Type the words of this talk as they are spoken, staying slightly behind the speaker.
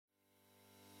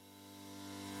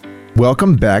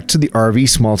Welcome back to the RV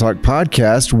Small Talk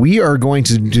podcast. We are going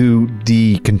to do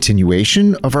the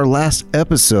continuation of our last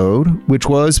episode, which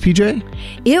was, PJ?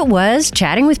 It was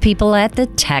chatting with people at the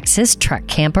Texas Truck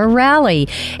Camper Rally.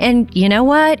 And you know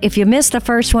what? If you missed the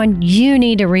first one, you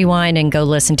need to rewind and go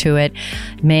listen to it.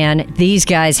 Man, these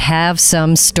guys have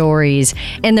some stories.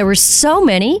 And there were so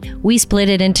many, we split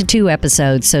it into 2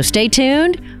 episodes. So stay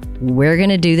tuned. We're going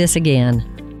to do this again.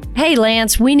 Hey,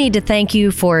 Lance, we need to thank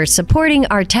you for supporting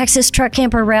our Texas Truck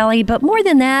Camper Rally, but more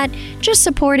than that, just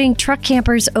supporting truck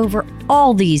campers over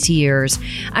all these years.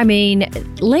 I mean,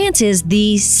 Lance is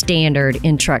the standard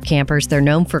in truck campers. They're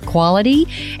known for quality,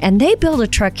 and they build a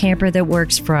truck camper that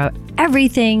works for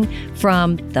everything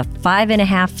from the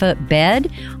 5.5-foot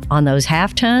bed on those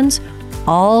half tons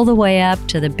all the way up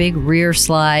to the big rear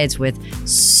slides with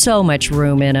so much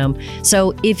room in them.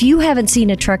 So if you haven't seen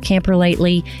a truck camper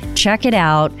lately, check it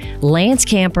out,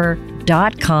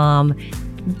 lancecamper.com.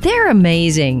 They're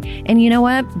amazing. And you know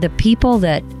what? The people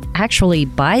that actually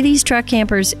buy these truck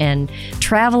campers and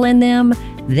travel in them,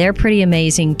 they're pretty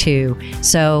amazing too.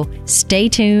 So stay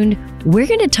tuned. We're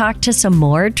going to talk to some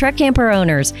more truck camper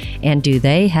owners, and do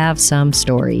they have some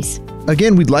stories?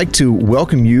 Again, we'd like to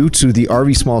welcome you to the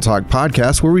RV Small Talk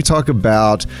podcast, where we talk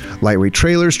about lightweight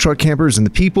trailers, truck campers, and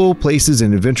the people, places,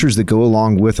 and adventures that go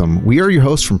along with them. We are your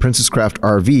hosts from Princess Craft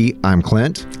RV. I'm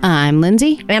Clint. I'm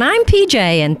Lindsay. And I'm PJ,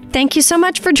 and thank you so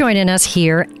much for joining us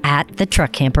here at the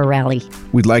Truck Camper Rally.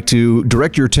 We'd like to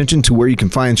direct your attention to where you can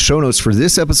find show notes for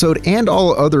this episode and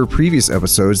all other previous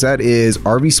episodes. That is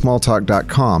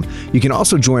rvsmalltalk.com. You can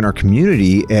also join our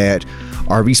community at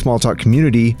RV Small Talk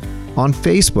Community on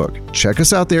Facebook. Check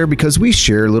us out there because we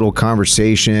share little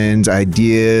conversations,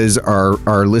 ideas.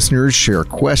 Our listeners share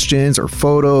questions or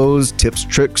photos, tips,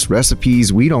 tricks,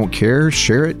 recipes. We don't care.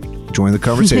 Share it. Join the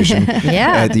conversation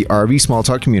at the RV Small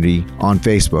Talk Community on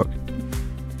Facebook.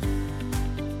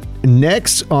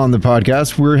 Next on the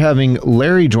podcast, we're having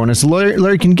Larry join us.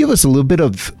 Larry, can you give us a little bit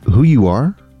of who you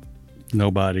are?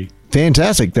 Nobody.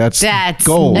 Fantastic. That's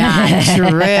gold. Not true.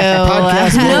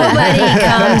 Nobody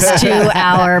comes to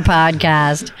our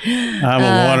podcast. I'm a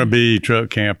wannabe truck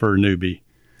camper newbie.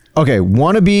 Okay,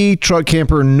 wannabe truck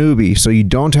camper newbie. So you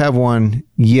don't have one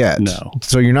yet. No.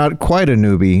 So you're not quite a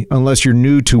newbie unless you're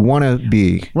new to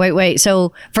wannabe. Wait.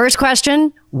 So first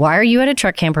question, why are you at a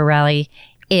truck camper rally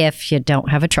if you don't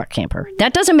have a truck camper?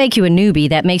 That doesn't make you a newbie.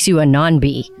 That makes you a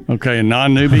non-bee. Okay, a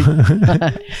non-newbie?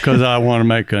 Because I want to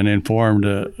make an informed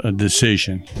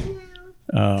decision,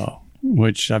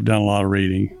 which I've done a lot of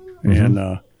reading. Mm-hmm.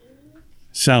 And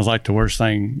sounds like the worst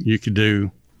thing you could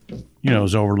do,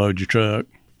 is overload your truck.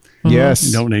 Mm-hmm. Yes.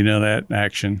 You don't need none of that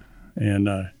action, and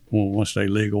want to stay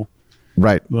legal.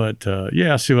 Right. But,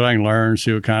 see what I can learn,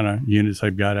 see what kind of units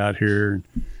they've got out here, and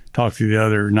talk to the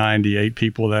other 98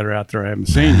 people that are out there I haven't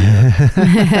seen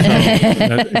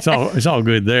yet. So it's all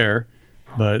good there,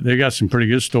 but they got some pretty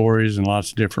good stories and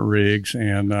lots of different rigs,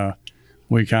 and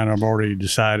we kind of already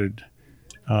decided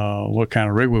what kind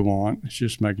of rig we want. It's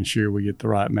just making sure we get the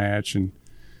right match, and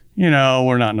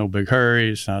we're not in no big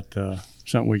hurry. It's not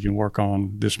something we can work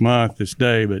on this month, this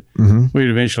day, but we'd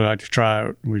eventually like to try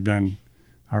it. We've done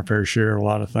our fair share of a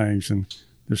lot of things, and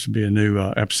this will be a new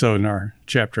episode in our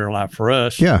chapter of life for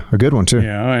us. Yeah, a good one too.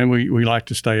 Yeah, and we like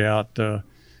to stay out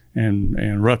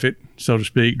and rough it, so to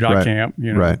speak, dry camp.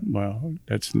 Right. Well,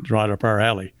 that's right up our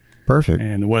alley. Perfect.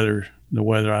 And the weather,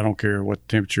 I don't care what the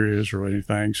temperature is or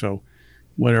anything. So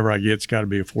whatever I get, it's got to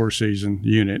be a 4-season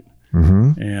unit.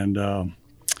 Mm-hmm. And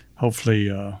hopefully,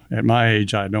 at my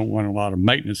age, I don't want a lot of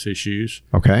maintenance issues.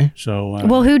 Okay. So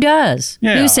well, who does?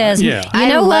 Who says, you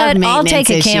know what, I'll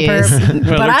take a camper,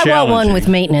 but I want one with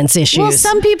maintenance issues. Well,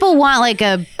 some people want like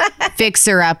a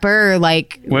fixer-upper,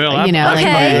 like, well,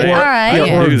 okay, all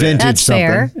right. Or vintage That's something.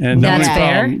 fair. And the That's only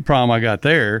fair. problem I got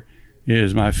there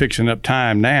is my fixing up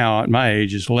time now at my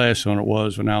age is less than it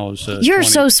was when I was You're 20.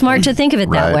 so smart to think of it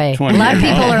that way. 20 A lot of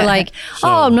years people old. are like, So-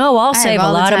 oh, no, I'll save a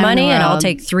all the lot of time in the money and I'll world.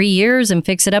 take 3 years and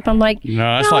fix it up. I'm like, No,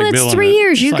 that's no, like that's building 3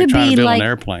 years. it's You like could trying to be build like an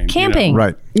airplane, camping.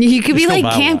 Right. You could be Just go like buy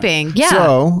one. camping. Yeah.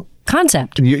 So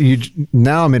Concept. you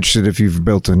now I'm interested if you've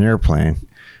built an airplane.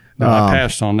 No, I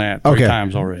passed on that 3 okay.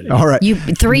 times already. All right.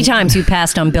 3 times you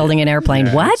passed on building an airplane.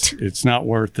 Yeah, What? It's not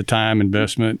worth the time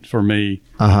investment for me.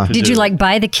 to Did do you it. like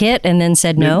buy the kit and then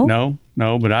said no?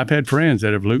 No, but I've had friends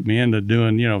that have looped me into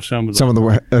doing, some of the Some of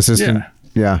the assistant.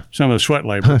 Yeah. some of the sweat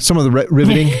labor Some of the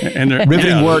riveting and they're-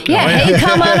 riveting work. Yeah, hey,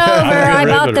 come on over. I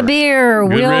bought the riveter. beer.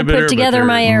 Good We'll riveter, put but together their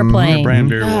my airplane. brand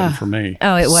beer wasn't for me.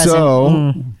 Oh, it wasn't.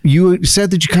 So you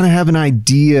said that you kind of have an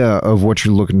idea of what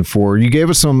you're looking for. You gave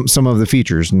us some of the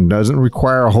features and doesn't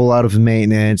require a whole lot of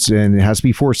maintenance and it has to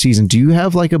be 4 season. Do you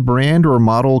have like a brand or a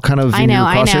model kind of in your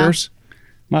crosshairs?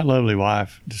 My lovely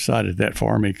wife decided that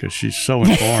for me because she's so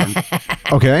informed.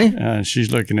 Okay.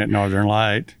 She's looking at Northern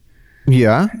Light,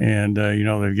 Yeah. and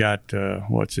they've got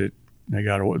they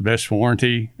got a best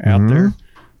warranty out there.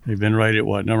 They've been rated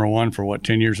 #1 for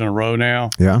 10 years in a row now.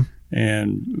 Yeah.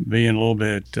 And being a little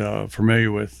bit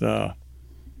familiar with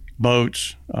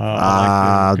boats,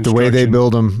 like The way they construction.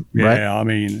 build them, Yeah, right? I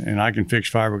mean, and I can fix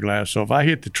fiberglass. So if I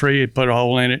hit the tree and put a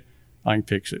hole in it, I can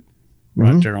fix it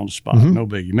right there on the spot. No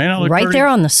biggie. You may not look Right pretty, there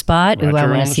on the spot. right Ooh, I there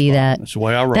want on to the see spot. that. That's the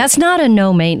way I roll. That's not a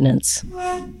no maintenance.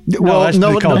 Well, that's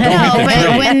no, called- no. No,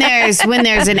 but when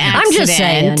there's an accident, I'm just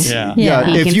saying. Yeah. Yeah,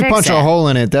 you if can you fix punch it. a hole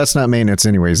in it, that's not maintenance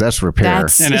anyways. That's repair.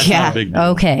 That's and that's not a big deal.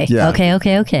 Okay. Yeah.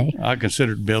 Okay. I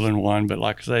considered building one, but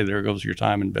like I say, there goes your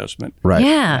time investment. right. I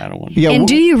Yeah. don't want Yeah. And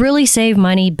do you really save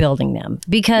money building them?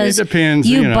 Because It depends,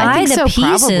 You you know. buy I the think so,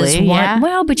 pieces probably, yeah. one.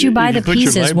 Well, but you buy If the put your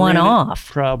pieces labor one in it, off,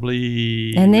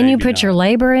 Probably. and then you maybe put your not.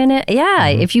 labor in it. Yeah.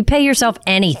 If you pay yourself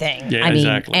anything, Yeah, I mean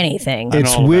exactly. anything. I know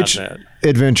It's all about which that.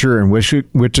 adventure and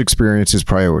which experience is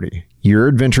priority. Your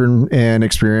adventure and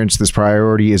experience, this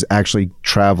priority is actually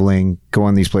traveling,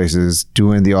 going these places,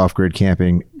 doing the off-grid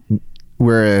camping.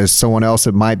 Whereas someone else,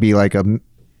 it might be like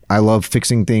I love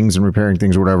fixing things and repairing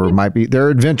things or whatever. It might be their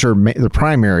adventure. The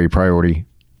primary priority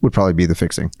would probably be the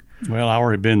fixing. Well, I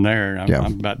already been there. And Yeah.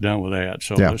 I'm about done with that.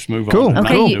 So Yeah. let's move Cool. on. to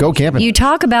Okay, not you- Go doing- camping. You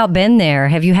talk about been there.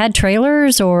 Have you had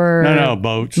trailers or No,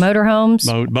 boats. motorhomes?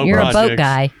 Boat You're a boat projects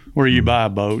guy. Where you buy a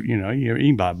boat, you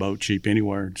can buy a boat cheap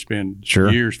anywhere and spend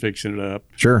Sure. years fixing it up,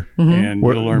 Sure. and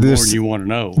Well, you'll learn more this- than you want to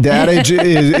know. The adage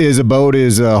is a boat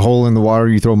is a hole in the water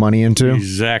you throw money into.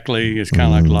 Exactly. It's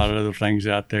kind of like a lot of other things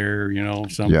out there.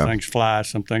 Some Yeah. things fly,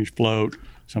 some things float,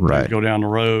 some Right. things go down the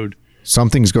road. Some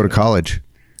things go to college.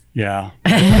 Yeah,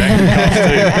 that can cost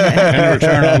too. And the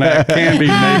return on that can be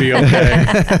maybe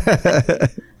okay.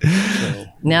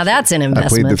 Now that's an I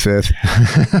played the investment. fifth.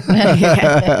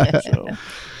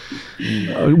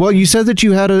 So, Well, you said that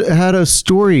you had a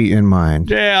story in mind.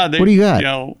 yeah. What do you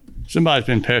got? Somebody's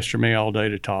been pestering me all day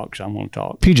to talk, so I'm going to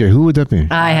talk. PJ, who would that be?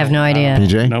 I have no idea.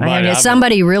 PJ? Nobody. I have I've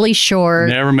somebody really short.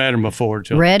 never met him before.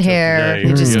 Till Red till hair. today.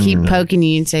 You Just Yeah. keep poking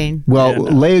you and saying, Well, Yeah, no.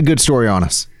 lay a good story on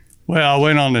us. Well, I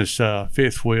went on this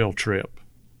fifth wheel trip.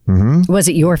 Was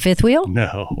it your fifth wheel?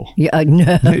 No, Yeah, no.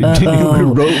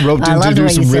 Roped I into love the do way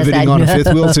some you said riveting that. on a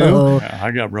fifth wheel too. No.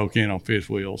 I got broke in on fifth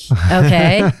wheels.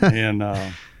 Okay. And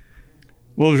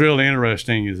what was really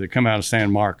interesting is they come out of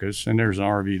San Marcos, and there's an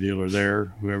RV dealer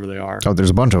there, whoever they are. Oh, there's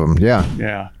a bunch of them. Yeah.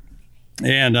 Yeah.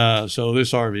 And so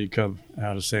this RV come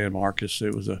out of San Marcos.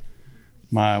 It was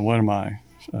one of my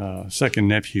second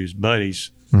nephew's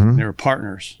buddies. They were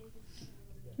partners,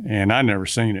 and I'd never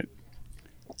seen it.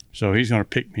 So he's going to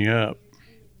pick me up.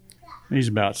 He's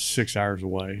about 6 hours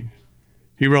away.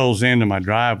 He rolls into my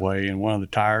driveway, and one of the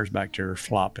tires back there is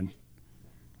flopping.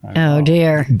 Oh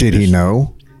dear. Did he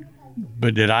know?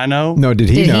 But did I know? No, did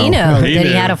he Did know? he know He that he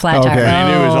knew. had a flat Okay. tire?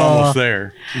 He knew it was Oh. almost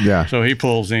there. Yeah. So he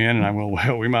pulls in, and I'm going,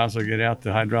 well, we might as well get out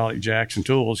the hydraulic jacks and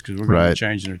tools because we're going to Right. be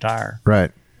changing the tire.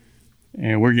 Right.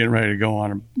 And we're getting ready to go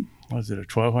on a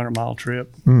 1,200-mile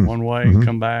trip one way and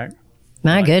come back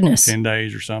My goodness. 10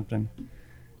 days or something.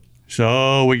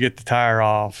 So we get the tire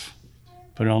off,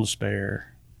 put it on the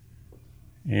spare,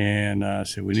 and I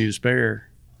said, we need a spare.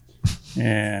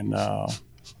 And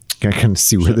Can I kind of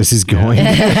see where this is going?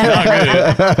 not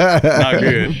good. Not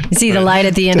good. You see the light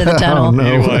at the end of the tunnel. Oh, no.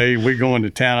 Anyway, we go into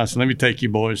town. I said, let me take you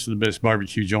boys to the best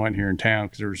barbecue joint here in town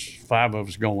because there's 5 of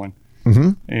us going.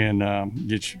 And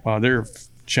while they're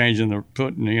changing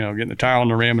getting the tire on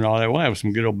the rim and all that, we'll have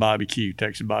some good old barbecue,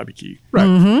 Texas barbecue.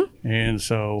 Right. And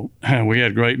so we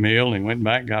had a great meal and went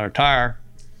back and got our tire.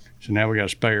 So now we got a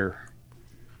spare.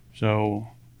 So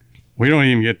we don't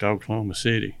even get to Oklahoma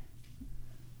City.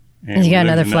 And You got we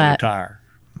lose another flat. tire.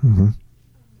 And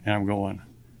I'm going,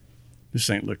 this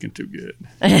ain't looking too good.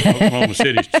 Oklahoma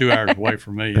City's 2 hours away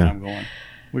from me, and I'm going,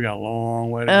 we got a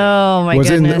long way to go. Oh my Was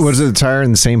goodness. was the tire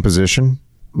in the same position,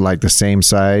 like the same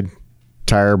side?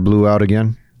 Tire blew out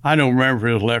again. I don't remember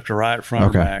if it was left or right, front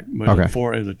Okay. or back, but Okay. it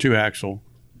was a two axle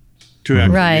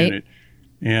Right. unit.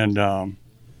 And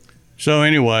so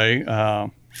anyway,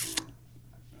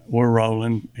 we're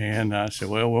rolling, and I said,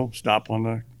 well, we'll stop on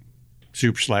the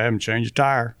super slab and change the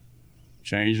tire.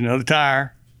 Change another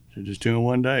tire. So just 2 in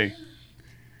one day.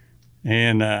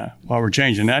 And while we're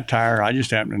changing that tire, I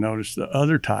just happened to notice the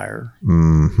other tire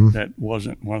that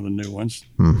wasn't one of the new ones,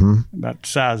 about the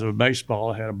size of a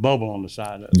baseball, had a bubble on the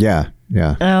side of it. Yeah.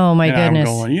 Oh my And goodness.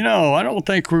 I'm going, I don't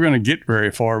think we're going to get very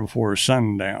far before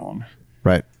sundown.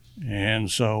 Right.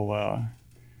 And so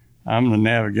I'm the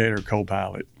navigator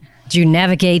co-pilot. Did you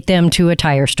navigate them to a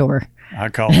tire store? I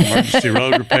called emergency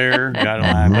road repair, got it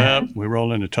lined up. We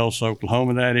rolled into Tulsa,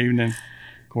 Oklahoma that evening.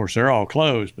 Of course, they're all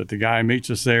closed, but the guy meets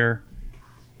us there.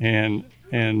 And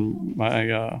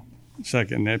my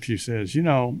second nephew says,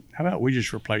 how about we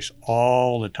just replace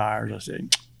all the tires? I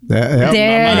said,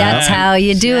 That's how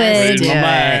you do read it. my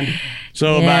mind.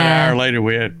 So about Yeah. an hour later,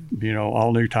 we had,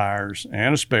 all new tires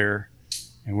and a spare,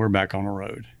 and we're back on the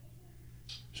road.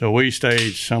 So we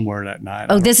stayed somewhere that night.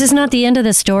 Oh, this is not the end of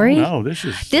the story? No, this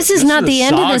is not the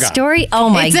end of the saga. story? Oh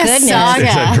my It's a goodness. saga.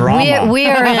 It's a drama. We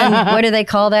are in, what do they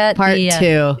call that? Part The,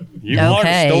 2. You want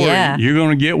Okay, a story, yeah. you're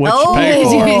going to get what you pay for.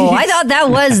 Oh, I thought that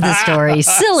was the story.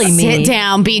 Silly me. Sit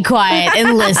down, be quiet,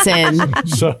 and listen.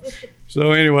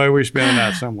 So anyway, we spent the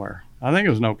night somewhere. I think it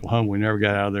was in Oklahoma. We never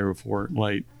got out of there before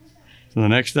late. So the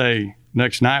next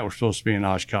night, we're supposed to be in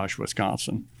Oshkosh,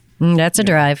 Wisconsin. That's a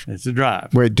drive. It's a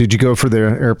drive. Wait, did you go for the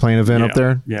airplane event up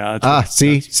there? Yeah.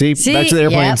 See, back to the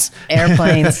airplanes. Yep,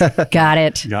 airplanes. Got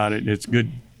it. Got it. It's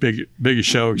good, biggest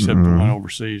show except the one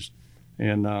overseas.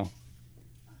 And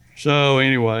so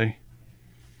anyway,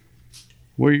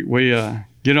 we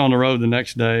get on the road the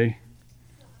next day,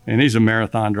 and he's a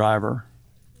marathon driver.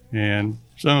 And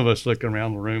some of us looking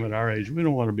around the room at our age, we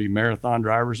don't want to be marathon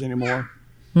drivers anymore.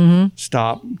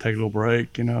 Stop, take a little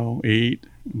break, eat.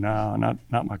 No, not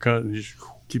my cousin. Just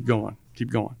keep going.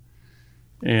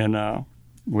 And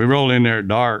we rolled in there at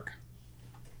dark,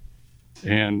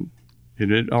 and it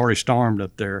had already stormed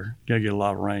up there. Got to get a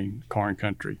lot of rain, corn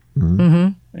country.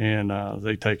 And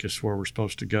they take us where we're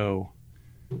supposed to go.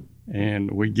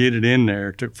 And we get it in there.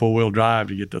 It took 4-wheel drive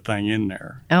to get the thing in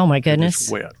there. Oh my goodness.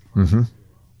 It's wet.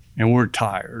 And we're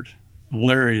tired.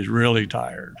 Larry is really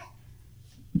tired.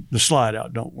 The slide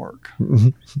out don't work.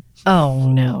 Oh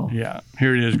no. Yeah,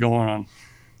 here it is going on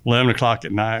 11 o'clock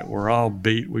at night. We're all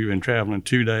beat. We've been traveling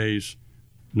 2 days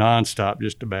nonstop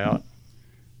just about.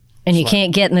 And you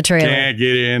can't get in the trailer. Can't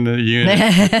get in the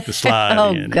unit to slide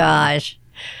Oh in. gosh.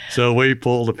 So we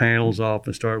pull the panels off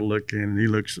and start looking, and he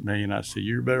looks at me and I say,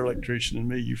 "You're a better electrician than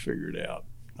me. You figure it out.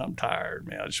 I'm tired,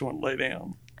 man. I just want to lay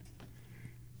down."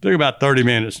 Took about 30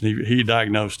 minutes, and he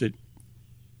diagnosed it.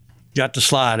 Got the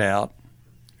slide out.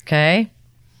 Okay.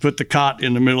 Put the cot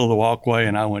in the middle of the walkway,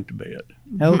 and I went to bed.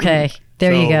 Okay.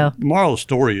 There you So, go. The moral of the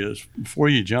story is, before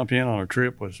you jump in on a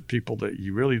trip with people that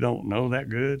you really don't know that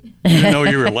good, you didn't know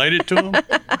you're related to them,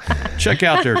 check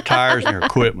out their tires and their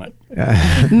equipment.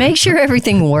 Make sure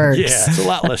everything works. Yeah, it's a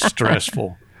lot less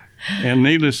stressful. And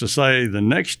needless to say, the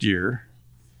next year,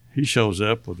 he shows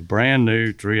up with a brand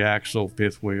new 3-axle,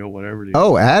 5th wheel, whatever it is.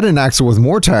 Oh, add an axle with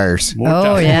more tires. More Oh,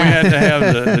 tires. yeah. We had to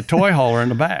have the toy hauler in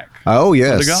the back. Oh,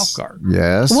 yes. the golf cart.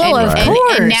 Yes. Well, of right.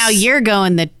 course. And now you're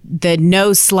going the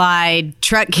no slide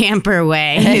truck camper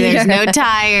way. There's no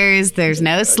tires. There's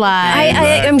no slide.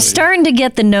 I am starting to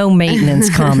get the no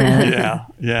maintenance comment.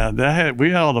 Yeah. We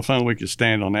had all the fun we could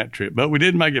stand on that trip, but we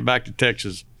did make it back to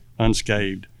Texas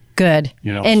unscathed. Good.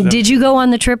 You know, And so- did you go on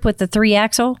the trip with the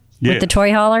 3-axle? With the Yes.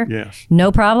 toy hauler? Yes.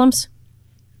 No problems?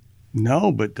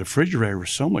 No, but the refrigerator was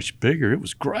so much bigger. It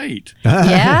was great.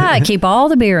 Yeah, keep all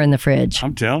the beer in the fridge.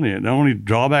 I'm telling you, the only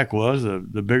drawback was the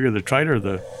bigger the trailer,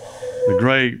 the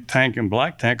gray tank and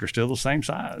black tank are still the same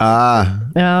size. Oh,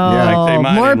 Like they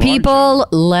might more enlarge people,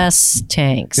 less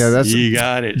tanks. Yeah, that's you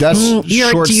got it. that's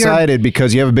you're- short-sighted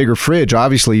because you have a bigger fridge.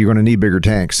 Obviously, you're going to need bigger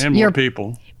tanks. and more you're-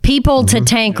 people. People to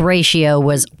tank ratio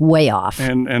was way off.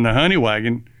 And the honey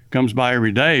wagon comes by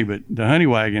every day, but the honey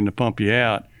wagon to pump you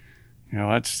out,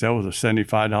 that was a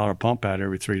 $75 pump out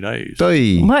every 3 days.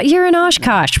 Hey. What? You're in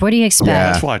Oshkosh. What do you expect?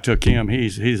 Yeah. That's why I took him.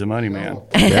 He's a money man.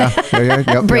 Yep,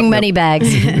 Bring yep. money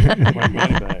bags.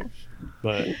 Money bags.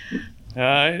 But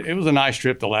it was a nice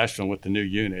trip, the last one with the new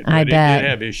unit. I but bet. It did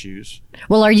have issues.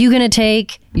 Well, are you going to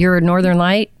take your Northern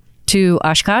Light to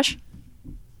Oshkosh?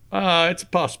 It's a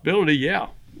possibility, yeah.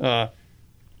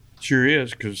 Sure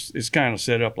is, because it's kind of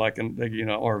set up like an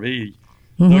RV.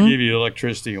 They'll give you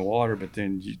electricity and water, but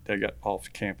then they got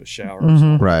off-campus showers.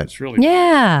 Right. It's really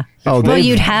Yeah. Oh, Well, they've-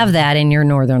 you'd have that in your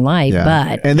Northern Light, Yeah.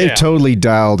 but And they've Yeah. totally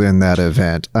dialed in that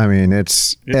event. I mean,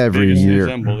 it's every big. year.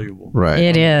 It's unbelievable. Right.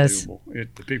 It is. Unbelievable.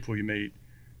 The people you meet.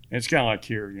 And it's kind of like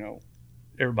here,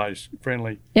 everybody's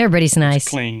friendly, everybody's nice.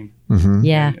 clean.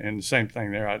 Yeah. And the same thing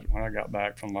there. When I got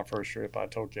back from my first trip, I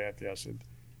told Kathy, I said,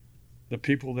 the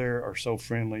people there are so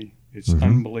friendly. It's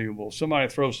unbelievable. Somebody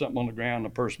throws something on the ground, the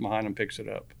person behind them picks it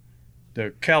up.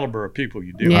 the caliber of people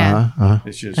you deal Yeah. with.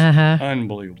 It's just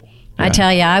unbelievable. I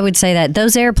tell you, I would say that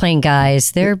those airplane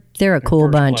guys, they're a cool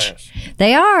first bunch. class.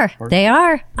 They are. They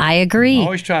are. I agree. I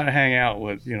always try to hang out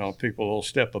with, people a little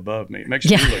step above me. It makes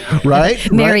me look good.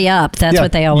 Right? Marry up. That's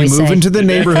what they always You move say. into the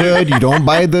neighborhood. You don't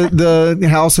buy the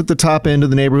house at the top end of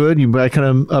the neighborhood. You buy kind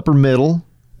of upper middle.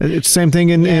 It's the same thing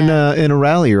in a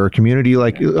rally or a community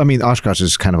Oshkosh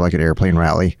is kind of like an airplane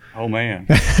rally. Oh, man.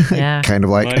 Yeah. Kind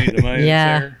of like. Money to money.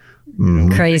 Yeah. There.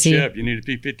 Crazy. Chip, you need a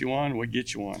P-51, we'll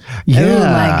get you one. Yeah. Oh,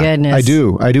 my goodness. I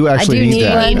do actually do need need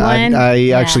that. one. I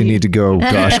actually need to go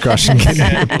to Oshkosh and get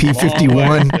a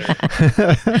P-51.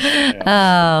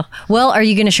 Well, are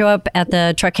you going to show up at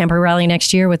the truck camper rally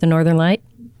next year with the Northern Light?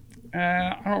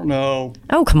 I don't know.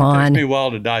 Oh, come It takes on. me a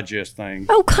while to digest things.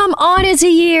 Oh, come on. It's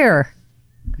a year.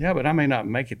 Yeah, but I may not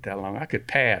make it that long. I could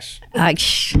pass. I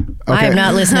am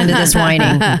not listening to this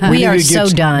whining. We are so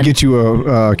done. Get you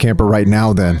a camper right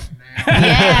now then.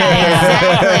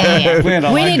 Yeah, exactly. Clint,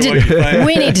 I We like need the way you think. to.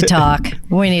 We need to talk.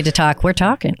 We need to talk. We're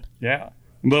talking. Yeah,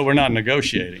 but we're not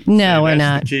negotiating. No, See, we're that's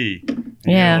not. The key.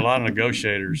 Yeah. A lot of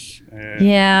negotiators.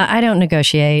 Yeah, I don't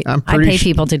negotiate. I'm I pretty pay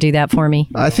people to do that for me.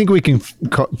 I think we can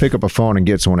pick up a phone and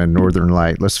get someone in Northern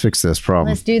Light. Let's fix this problem.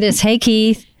 Let's do this. Hey,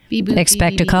 Keith. Beep, boop,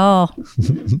 Expect beep, a beep. call.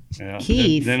 Yeah.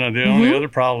 Keith. Then the only other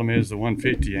problem is the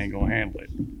 150 ain't gonna handle it.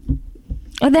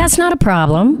 Well, that's not a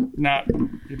problem. Now,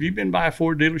 have you been by a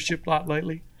Ford dealership lot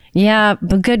lately? Yeah,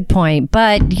 but good point.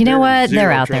 But you know what? Zero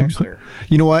They're out there. trucks there.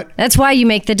 You know what? That's why you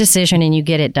make the decision and you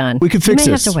get it done. We can fix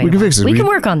you may this. Have to wait We a can while. fix this. We can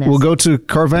work on this. We'll go to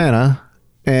Carvana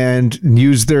and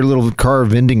use their little car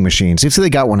vending machines. If they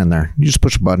got one in there, you just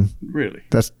push a button. Really?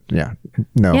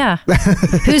 No. Yeah.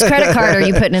 Whose credit card are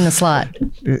you putting in the slot?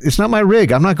 It's not my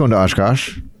rig. I'm not going to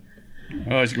Oshkosh.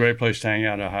 Oh, it's a great place to hang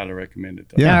out. I highly recommend it.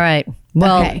 Though. Yeah. All right.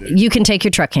 Well, Okay. you can take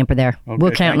your truck camper there. Okay,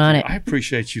 We're counting thank on you. it. I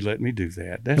appreciate you letting me do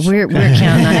that. That's We're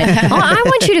counting on it. Oh, I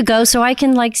want you to go so I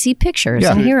can see pictures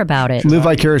Yeah. and hear about it. Live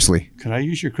vicariously. Can I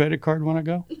use your credit card when I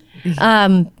go?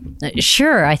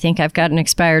 Sure. I think I've got an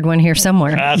expired one here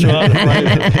somewhere. That's what I was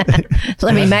afraid of.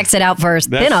 Let me max it out first,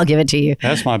 then That's- I'll give it to you.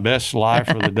 That's my best lie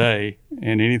for the day,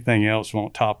 and anything else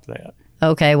won't top that.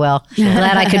 Okay, well,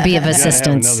 glad I could be of Gotta have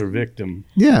assistance. another victim.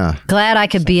 Yeah. Glad I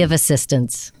could be of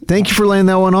assistance. Thank you for laying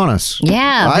that one on us.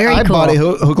 Yeah, very I cool. bought it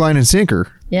hook, line, and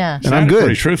sinker. Yeah. And I'm Sounded good.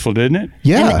 Pretty truthful, didn't it?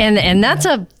 Yeah. And that's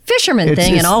a fisherman It's-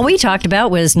 thing, and it's- all we talked about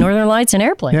was Northern Lights and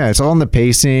airplanes. yeah, it's all in the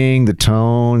pacing, the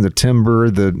tone, the timber,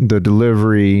 the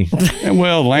delivery. And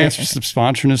well, Lance is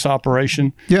sponsoring this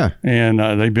operation. Yeah. And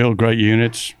they build great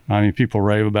units. I mean, people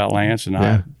rave about Lance, and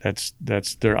Yeah. that's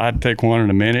their. I'd take one in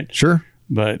a minute. Sure.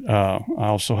 But I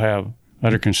also have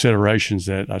other considerations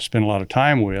that I spend a lot of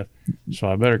time with, so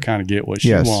I better kind of get what she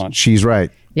Yes. wants. She's right.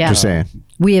 Yeah. Just saying.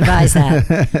 We advise that.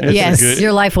 It's Yes. a good-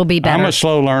 Your life will be I'm better. a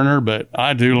slow learner, but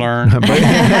I do learn.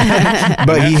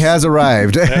 But he has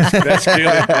arrived.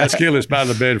 that skill is by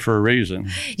the bed for a reason.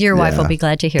 Your wife will be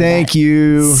glad to hear Thank that.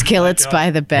 you. Skillets by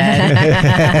the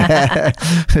bed.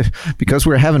 Because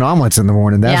we're having omelets in the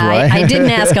morning. That's Yeah, why. I didn't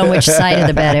ask on which side of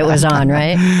the bed it was on,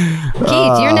 right?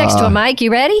 Keith, you're next to a mic.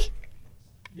 You ready?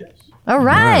 Yes. All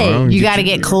right. Yeah, well, You got to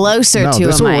get closer No, to a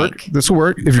this will mic. work. This will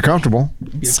work if you're comfortable.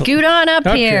 Scoot on up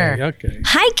here. Okay.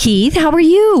 Hi, Keith. How are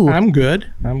you? I'm good.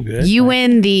 You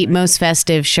win the most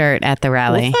festive shirt at the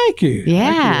rally. Well, thank you.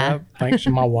 Yeah. Thank you. Thanks to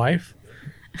my wife.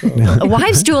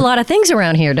 Wives do a lot of things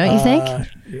around here, don't you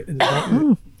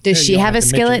think? Does she you don't have a have to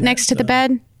skillet mention next to that, the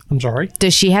bed? I'm sorry.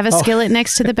 Does she have a skillet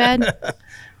next to the bed?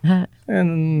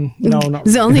 And no, not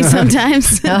It's only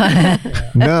sometimes.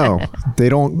 No, they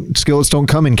don't. Skillets don't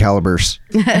come in calibers.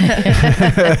 All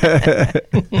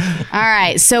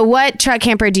right. So, what truck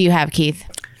camper do you have, Keith?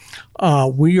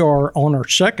 We are on our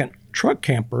second truck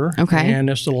camper. Okay. And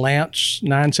it's the Lance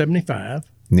 975.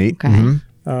 Neat. Okay.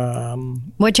 Mhm.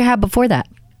 What'd you have before that?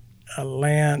 A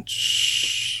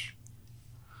Lance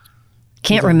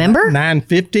Can't remember?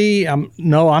 950. I'm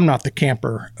not the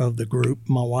camper of the group.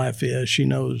 My wife is. She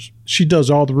knows. She does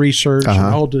all the research and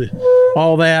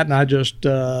all that, and I just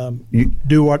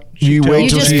do what she You tells wait You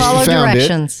till just she follow found it.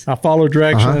 directions. I follow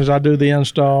directions. I do the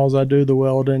installs. I do the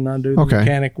welding. I do the Okay.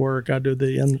 mechanic work. I do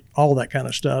all that kind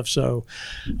of stuff. So,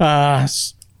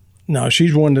 no,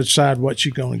 she's one to decide what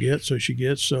she's going to get. So she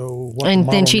gets. So what the And then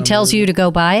model she number tells is. you to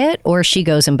go buy it, or she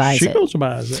goes and buys She it. goes and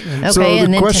buys it. And Okay, So the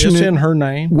and then question it's is, in her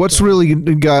name. what's really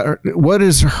got? What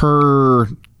is her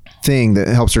thing that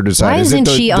helps her decide? Why Is isn't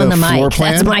it she on the floor mic?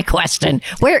 plan? That's my question.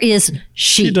 Where is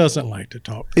she? She doesn't like to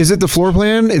talk. Is it the floor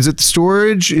plan? Is it the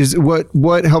storage? Is it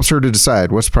what helps her to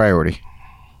decide? What's priority?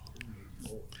 I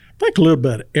think a little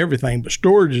bit of everything, but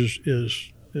storage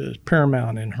is is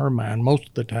paramount in her mind most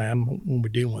of the time when we're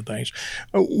dealing with things.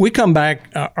 We come back.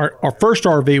 Our first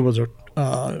RV was a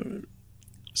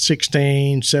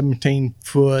 16, 17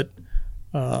 foot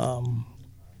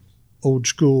old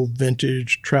school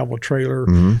vintage travel trailer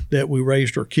that we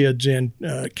raised our kids in,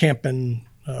 camping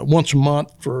once a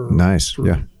month for Nice.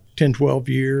 Yeah. 10, 12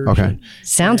 years. Okay.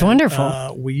 Sounds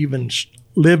wonderful. We even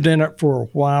lived in it for a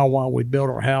while we built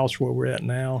our house where we're at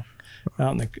now,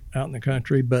 out in the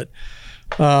country. But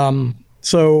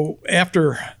so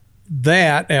after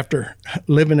that, after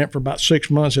living it for about 6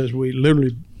 months, as we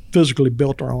literally physically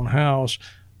built our own house,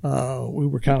 we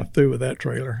were kind of through with that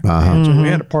trailer. And so we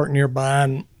had a park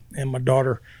nearby, and my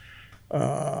daughter,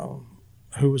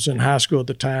 who was in high school at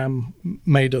the time,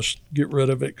 made us get rid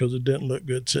of it because it didn't look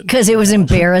good sitting. Because it was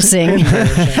embarrassing.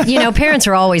 You know, parents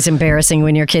are always embarrassing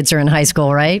when your kids are in high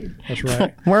school, right? That's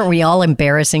right. Weren't we all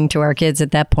embarrassing to our kids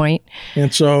at that point?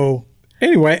 And so,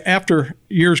 anyway, after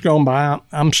years gone by,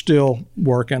 I'm still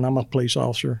working. I'm a police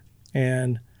officer,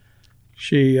 and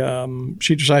she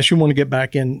decided she wanted to get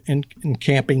back in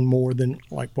camping more than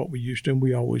like what we used to. And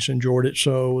we always enjoyed it,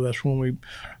 so that's when we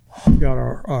got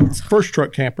our first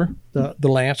truck camper, the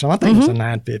Lance. And I think it's a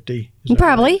 950.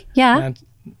 Probably, right? yeah.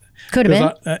 Could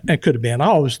have been. It could have been. I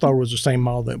always thought it was the same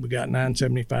model that we got,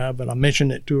 975. But I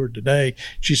mentioned it to her today.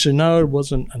 She said, no, it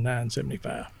wasn't a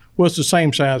 975. Well, it's the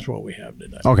same size as what we have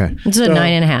today. Okay. It's a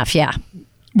 9.5, yeah.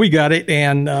 We got it,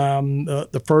 and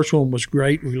the first one was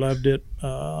great. We loved it,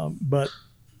 but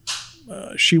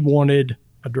she wanted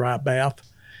a dry bath,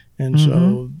 and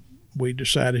so we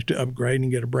decided to upgrade and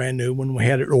get a brand new one. We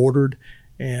had it ordered,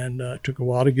 and it took a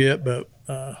while to get, but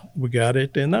we got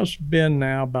it, and that's been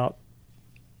now about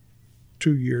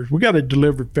 2 years. We got it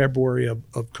delivered February of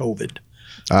COVID.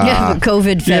 Yeah,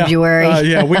 COVID February.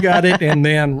 Yeah, we got it, and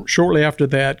then shortly after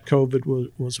that, COVID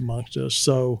was amongst us.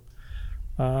 So,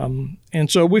 and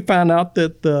so we found out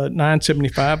that the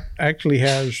 975 actually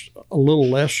has a little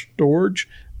less storage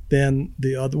than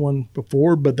the other one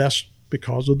before, but that's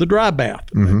because of the dry bath.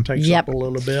 It takes up a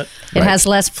little bit. It has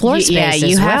less floor space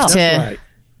you as have well. to. That's right.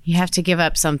 You have to give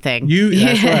up something.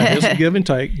 That's right. It's a give and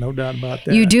take, no doubt about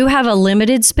that. You do have a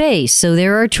limited space, so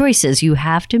there are choices you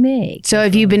have to make. So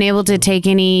have you been able to take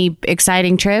any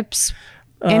exciting trips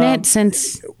in it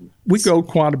since? We go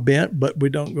quite a bit, but we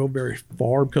don't go very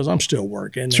far because I'm still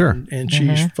working. Sure. And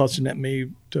she's fussing at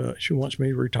me. She wants me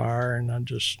to retire, and I'm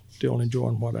just still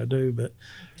enjoying what I do. But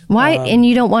Why? And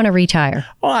you don't want to retire?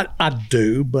 well, I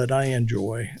do, but I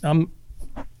enjoy.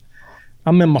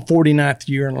 I'm in my 49th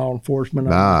year in law enforcement.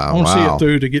 I want to see wow. it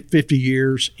through to get 50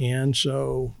 years in.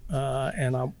 So,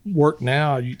 and I work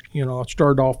now. I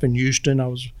started off in Houston. I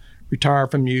was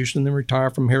retired from Houston, then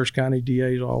retired from Harris County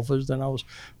DA's office. Then I was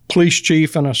police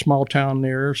chief in a small town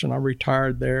near us, and I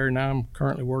retired there. Now I'm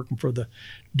currently working for the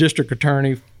district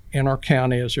attorney in our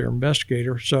county as their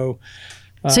investigator. So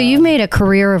you've made a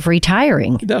career of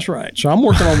retiring. that's right. So I'm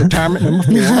working on retirement number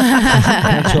 4.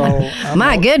 And so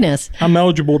My goodness. I'm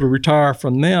eligible to retire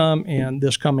from them in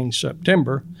this coming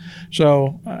September.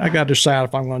 So I got to decide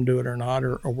if I'm going to do it or not,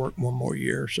 or work one more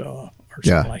year, or something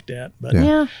like that. But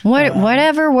Yeah.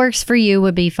 Whatever works for you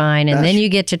would be fine. And then you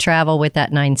get to travel with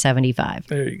that 975.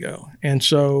 there you go. And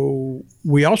so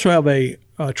we also have a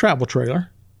travel trailer.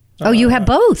 Oh, you have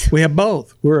both. We have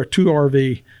both. We're a 2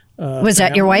 RV. Was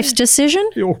that your wife's decision?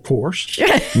 Of course.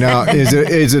 Now,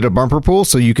 is it a bumper pool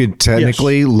so you could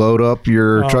technically load up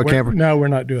your truck camper? No, we're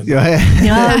not doing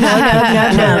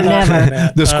that. No,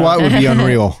 never. The squat would be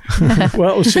unreal.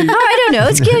 Well, see. Oh, I don't know.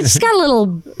 It's got a little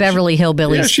Beverly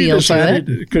Hillbillies Yeah, she feel to decided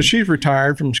it. because she's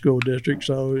retired from school district,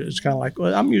 so it's kind of like,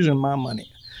 well, I'm using my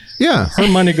money. Yeah. Her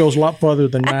money goes a lot further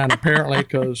than mine, apparently,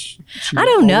 because I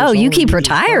don't know. You keep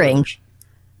retiring.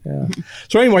 Yeah.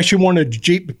 So anyway, she wanted a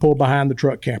Jeep to pull behind the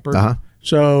truck camper.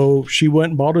 So she went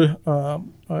and bought a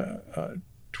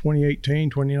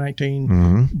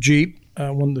 2019 Jeep,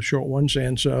 one of the short ones,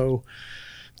 and so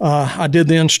I did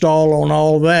the install on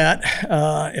all that.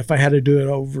 If I had to do it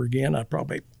over again, I'd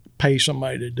probably pay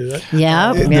somebody to do it.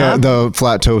 Yeah. The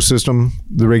flat toe system,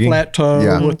 the rigging. Flat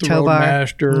toe with the Tow bar.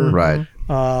 Roadmaster. Right.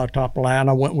 Top of line.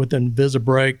 I went with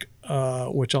Invisibrake,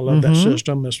 which I love that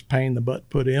system. It's a pain in the butt to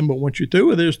put in, but once you're through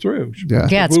with it, it's through. Yeah.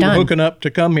 Yeah, it's we were done. hooking up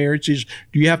to come here. It says,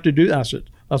 do you have to do that? I said,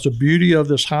 that's the beauty of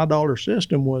this high dollar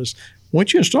system was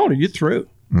once you install it, you're through.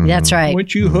 That's right.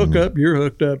 Once you hook up, you're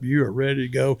hooked up. You are ready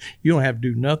to go. You don't have to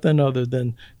do nothing other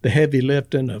than the heavy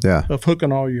lifting of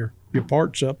hooking all your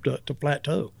parts up to flat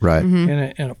toe. Right.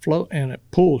 And it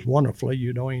pulls wonderfully.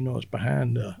 You don't even know it's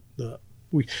behind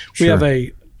we have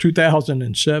a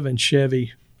 2007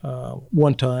 Chevy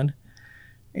 1 ton,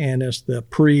 and it's the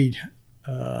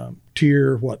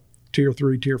tier tier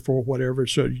 3, tier 4, whatever.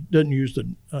 So it doesn't use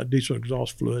the diesel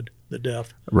exhaust fluid, the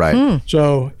DEF. Right.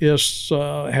 So it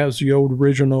has the old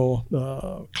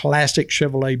original classic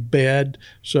Chevrolet bed.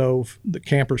 So the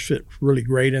campers fit really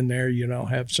great in there. You don't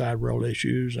have side rail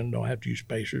issues and don't have to use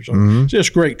spacers. So it's just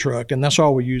a great truck, and that's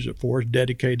all we use it for. It's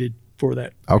dedicated for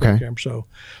that Okay. camper.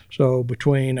 So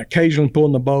between occasionally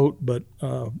pulling the boat, but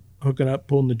hooking up,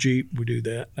 pulling the Jeep, we do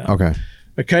that. Now, Okay.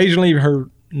 occasionally her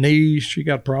knee, she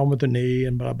got a problem with the knee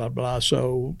and blah, blah, blah.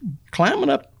 So climbing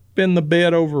up in the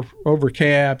bed over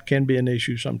cab can be an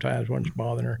issue sometimes when it's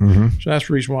bothering her. So that's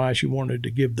the reason why she wanted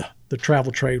to give the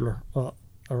travel trailer a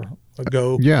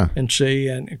go Yeah. and see,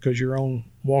 and because you're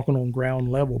walking on ground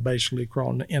level, basically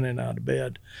crawling in and out of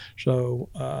bed. So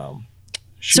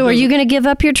So are you going to give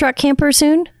up your truck camper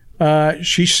soon?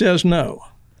 she says no.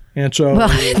 And so Well,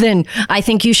 then I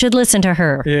think you should listen to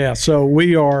her. yeah, so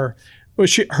we are. Well,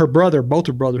 both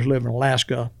her brothers live in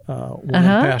Alaska. One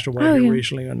passed away here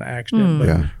recently in an accident, but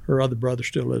Yeah. her other brother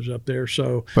still lives up there.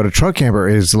 So But a truck camper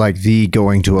is like the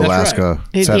going to That's Alaska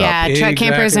Yeah, setup. truck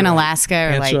campers in Exactly right. Alaska are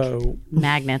And like so,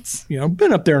 magnets.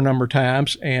 been up there a number of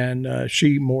times, and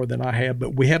she more than I have,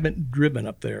 but we haven't driven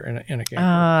up there in a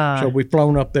camper. So we've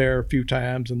flown up there a few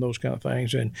times and those kind of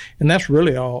things, and that's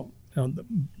really all.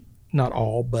 Not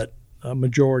all, but a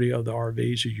majority of the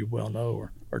RVs, as you well know,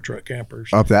 are truck campers.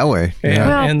 Up that way. And,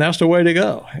 Yeah. and that's the way to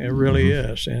go. It really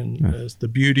is. And the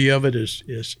beauty of it is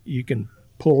you can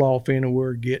pull off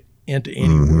anywhere, get into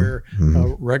anywhere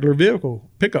a regular vehicle,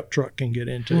 pickup truck can get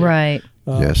into. Right.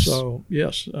 Yes. So,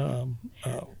 yes,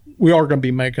 we are going to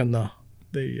be making the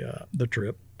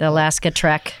trip. The Alaska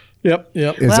trek. Yep.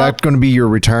 Is that going to be your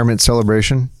retirement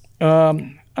celebration? I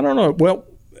don't know. Well,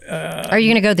 Are you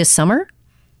going to go this summer?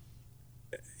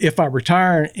 if I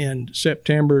retire in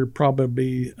September,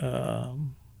 probably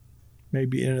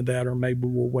maybe into that, or maybe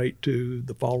we'll wait to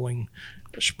the following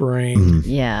spring.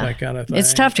 Yeah. That kind of thing.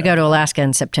 It's tough to go to Alaska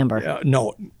in September.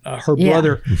 No, her Yeah.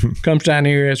 brother comes down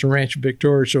here as a ranch in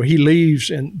Victoria, so he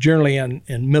leaves generally in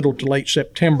middle to late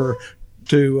September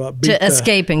to beat To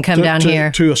escape and come down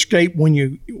here. to escape when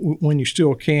you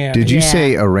still can. Did you Yeah.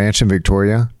 say a ranch in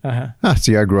Victoria?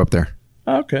 See, I grew up there.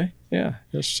 Okay, yeah,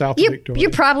 that's south of You, Victoria. you're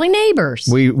probably neighbors.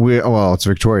 Well, it's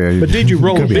Victoria. But did you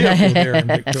roll a vehicle there in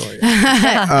Victoria? Don't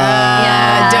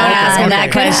ask him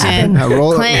that question.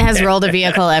 roll- Clint has rolled a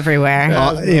vehicle everywhere.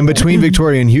 In between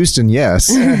Victoria and Houston,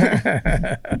 yes.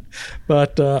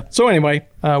 But so anyway,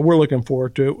 we're looking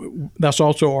forward to it. That's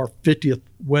also our 50th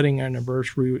wedding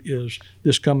anniversary is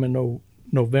this coming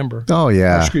November. Oh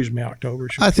yeah. Excuse me, October.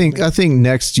 I think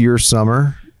next year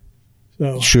summer,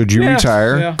 So, should you yeah,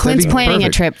 retire, yeah. that'd Clint's be planning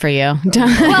perfect. a trip for you. All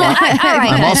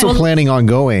right. I'm also planning on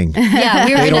going. Yeah,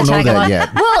 we were They going don't to know tag that along.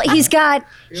 yet. Well, he's got.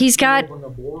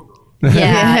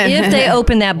 Yeah, if they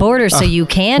open that border so you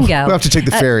can go. We'll have to take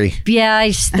the ferry. Yeah,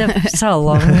 so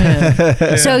long.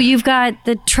 So you've got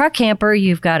the truck camper,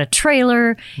 you've got a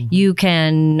trailer. You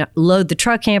can load the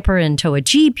truck camper into a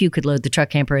Jeep. You could load the truck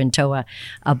camper into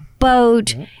a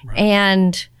boat.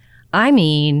 And I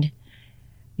mean,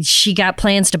 she got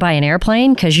plans to buy an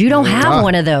airplane because you don't have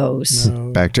one of those.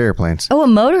 Back to airplanes. Oh, a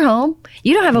motorhome.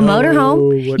 You don't have a motorhome.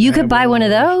 wouldn't You could have buy one of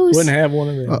those. Wouldn't have one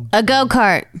of them. A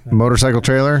go-kart. Motorcycle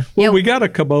trailer. Well, we got a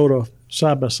Kubota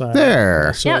side by side.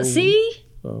 There. So, Yeah, see?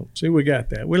 see, we got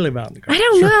that. We live out in the I country.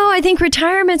 don't know. I think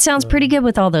retirement sounds pretty good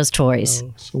with all those toys.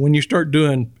 So when you start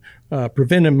doing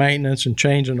preventive maintenance and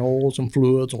changing oils and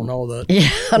fluids on all that,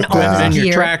 On all and the your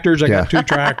gear. tractors, I Yeah. got 2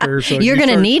 tractors. So You're you going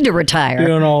to start need to retire.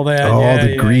 doing all that. Oh, Yeah, the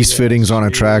yeah, grease yeah. fittings on a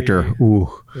tractor. Ooh.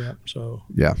 Yeah. So,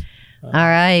 Yeah. All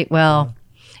right. Well,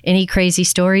 any crazy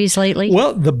stories lately?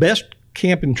 well, the best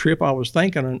camping trip I was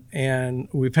thinking, and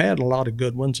we've had a lot of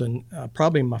good ones, and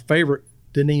probably my favorite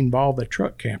didn't involve a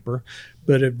truck camper,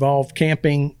 but it involved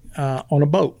camping on a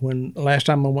boat. When last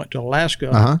time I went to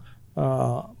Alaska,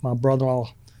 my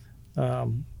brother-in-law,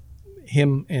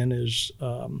 him and his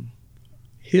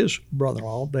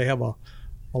brother-in-law, they have a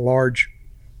large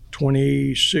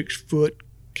 26-foot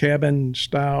cabin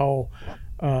style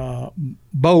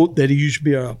boat that used to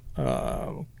be a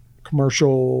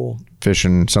commercial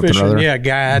Fishing something or fishing, other. yeah,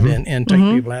 guide and take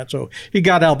people out. So he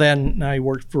got out that, and now he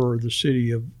works for the city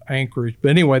of Anchorage. But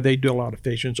anyway, they do a lot of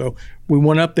fishing. So we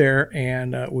went up there,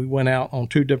 and we went out on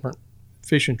 2 different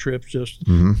fishing trips, just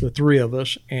the 3 of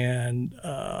us, and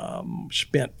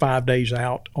spent 5 days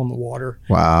out on the water.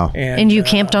 Wow. And you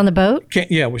camped on the boat?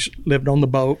 Yeah, we lived on the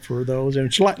boat for those, and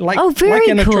it's like Oh, very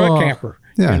in a cool. truck camper,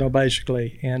 Yeah.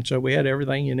 basically. And so we had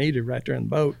everything you needed right there in the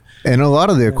boat. And a lot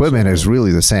of the equipment is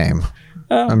really the same.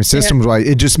 I mean, systems wise,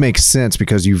 it just makes sense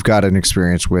because you've got an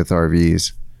experience with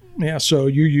RVs. Yeah, so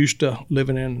you're used to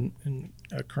living in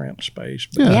a cramped space.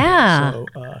 But, Yeah.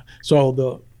 So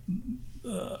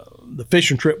the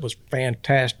fishing trip was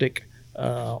fantastic.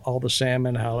 All the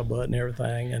salmon, halibut, and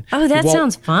everything. And Oh, that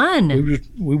sounds fun.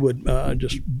 we would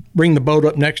just bring the boat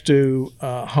up next to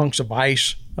hunks of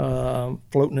ice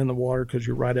floating in the water because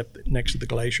you're right up next to the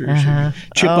glaciers. So you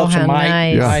chip Oh, up some how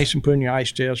nice. ice and put in your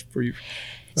ice chest for you.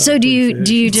 So do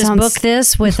you just Sounds- book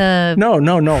this with a No.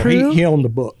 crew? He owned the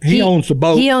book. He owns the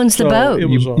boat. he owns the so boat. It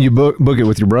was, You book it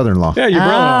with your brother-in-law. yeah, your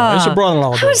brother-in-law. It's a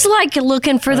brother-in-law. I was like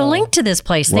looking for the link to this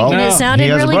place, thinking no, it sounded he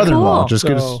has really a brother-in-law. cool. Just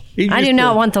get us. So he I used do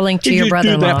not want the link to he your used to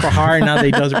do brother-in-law. that for hire. Now that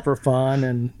he does it for fun,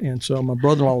 and so my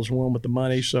brother-in-law was the one with the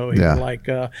money. So he Yeah. was like,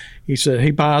 he said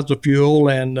he buys the fuel,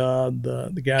 and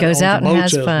the guy Goes that out owns the and boat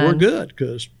has says fun. we're good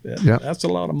because Yeah. that's a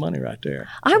lot of money right there.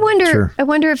 I wonder. Sure. I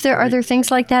wonder if there are there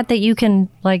things like that you can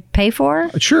like pay for.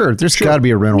 Sure, there's got to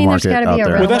be a rental I mean, there's market gotta be out a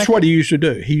there. Well, rental- that's what he used to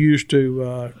do. He used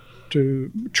to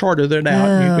charter that out.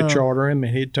 And you could charter him,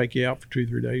 and he'd take you out for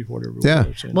 2-3 days, whatever. it Yeah.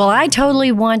 was. And Well, I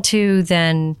totally want to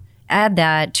then add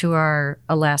that to our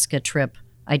Alaska trip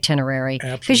itinerary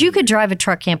because you could drive a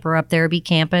truck camper up there, be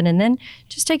camping, and then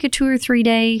just take a 2 or 3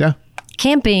 day Yeah.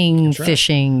 camping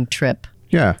fishing trip.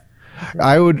 Yeah.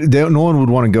 No one would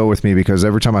want to go with me because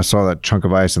every time I saw that chunk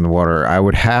of ice in the water, I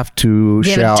would have to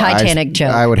Give a shout Titanic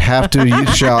joke. I would have to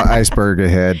shout iceberg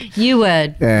ahead. You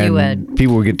would. And You would.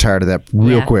 people would get tired of that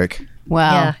real Yeah. quick.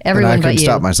 Wow. Yeah. And Everyone I but couldn't you.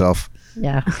 stop myself.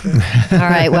 Yeah. All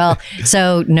right. Well,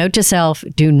 so note to self: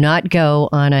 do not go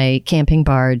on a camping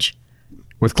barge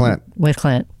With Clint. with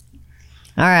Clint.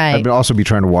 All right. I'd also be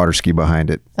trying to water ski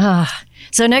behind it.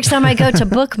 So next time I go to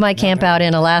book my camp out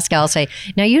in Alaska, I'll say,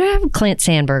 "Now you don't have Clint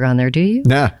Sandberg on there, do you?"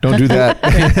 Nah, don't do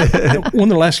that. one of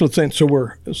the last little things.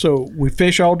 So we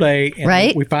fish all day, and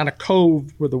Right. we find a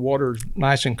cove where the water's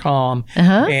nice and calm,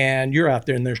 and you're out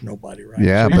there, and there's nobody, right?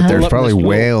 Yeah, So but you pull there's up probably this little-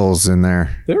 whales in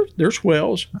there. There's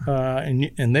whales,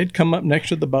 and they'd come up next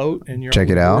to the boat, and you're Check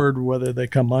it on out. board whether they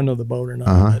come under the boat or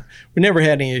not. But we never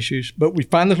had any issues. But we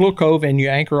find this little cove, and you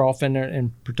anchor off in there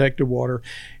and protect the water,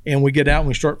 and we get out and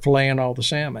we start filleting all the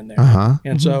salmon there.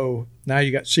 And so now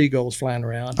you got seagulls flying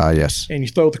around. Yes. And you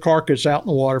throw the carcass out in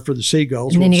the water for the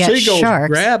seagulls. And then Well, you got seagulls sharks.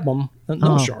 grab them.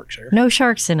 No sharks there. No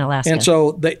sharks in Alaska. And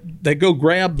so they go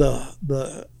grab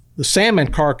the salmon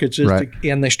carcasses Right.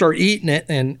 and they start eating it.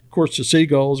 And of course the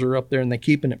seagulls are up there and they're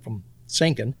keeping it from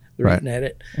sinking. They're Right. eating at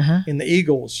it. And the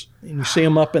eagles, and you see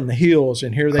them up in the hills,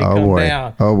 and here they Oh, come boy.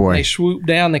 down. Oh, boy. And they swoop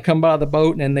down. They come by the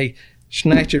boat and they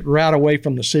snatch it right away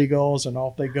from the seagulls, and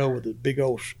off they go with a big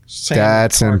old salmon.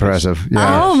 That's carcass. impressive.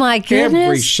 Yeah. oh my Every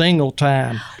goodness! single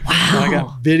time. Wow. I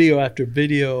got video after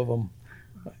video of them.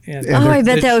 And Oh, I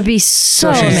bet it's- that would be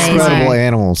so Such amazing. incredible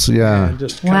animals. Yeah. It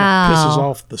just kind Wow. of pisses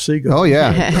off the seagulls. Oh,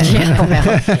 yeah.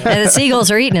 And the seagulls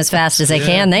are eating as fast as they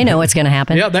can. They know what's going to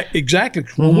happen. Yeah, exactly.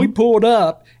 When we pulled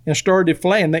up and started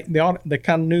flaying, they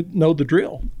kind of know the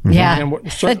drill. Yeah. And we're Been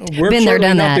certainly there,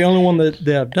 done not that. the only one that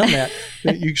have done that.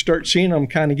 You start seeing them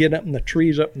kind of get up in the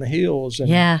trees, up in the hills, and,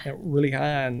 Yeah. and really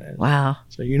high. And Wow.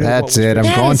 So you know That's what was it. I'm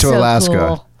That going is to so Alaska.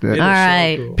 cool. Yeah. It is All so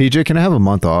right. cool. PJ, can I have a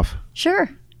month off? Sure.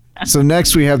 So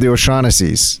next we have the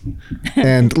O'Shaughnessy's,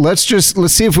 and let's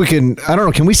see if we can. I don't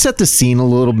know. Can we set the scene a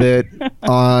little bit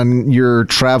on your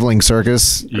traveling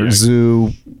circus or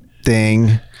zoo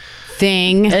thing?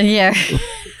 Yeah.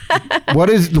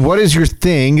 What is your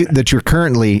thing that your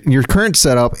current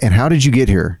setup, and how did you get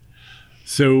here?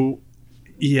 So,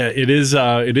 yeah, it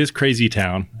is Crazy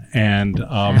Town, and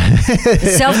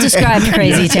Self-described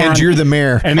crazy town. And you're the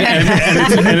mayor. and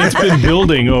it's been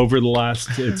building over the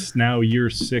last. It's now year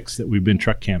 6 that we've been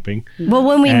truck camping. Well,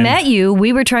 when we And- met you,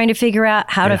 we were trying to figure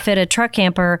out how to fit a truck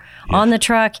camper on the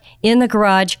truck, in the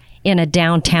garage, in a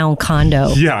downtown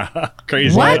condo. Yeah,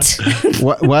 crazy. What?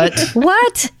 What?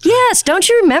 What? Yes. Don't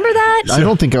you remember that? I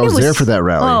don't think I was there for that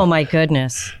rally. Oh, my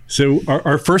goodness. So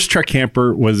our first truck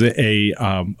camper was a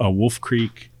Wolf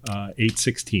Creek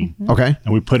 816. Okay.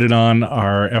 And we put it on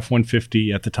our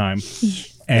F-150 at the time.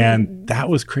 And that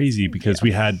was crazy because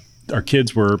our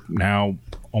kids were now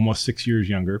almost 6 years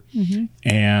younger.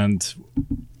 And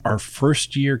our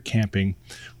first year camping,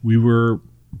 we were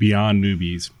beyond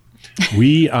newbies.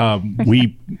 We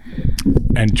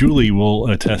and Julie will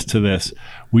attest to this.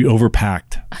 We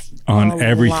overpacked on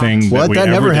everything. What? we That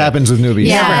ever never did. happens with newbies.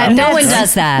 Yeah, no one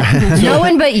does that. No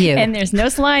one but you. And there's no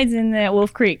slides in the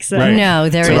Wolf Creek. So Right. No,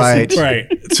 there Right. isn't.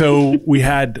 Right. So we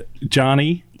had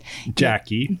Johnny,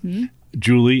 Jackie,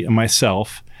 Julie, and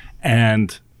myself,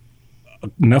 and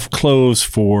enough clothes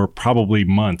for probably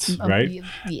months, right?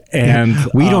 And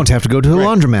We don't have to go to the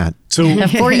laundromat. so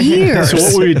For years. So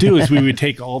what we would do is we would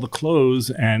take all the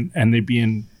clothes and they'd be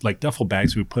in like duffel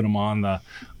bags. We put them on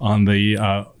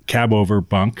the cab over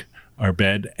bunk our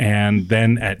bed. And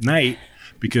then at night,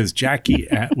 because Jackie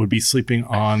would be sleeping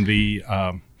on the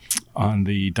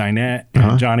dinette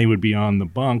and Johnny would be on the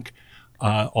bunk,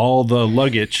 all the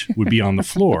luggage would be on the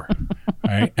floor.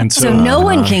 Right? And So no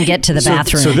one can get to the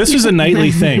bathroom. So this was a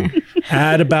nightly thing.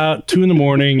 At about 2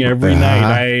 a.m. every night,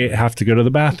 I have to go to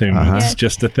the bathroom. It's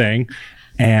just a thing.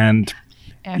 And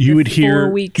After you would 4 hear,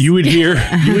 weeks. you would hear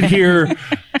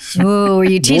Ooh, are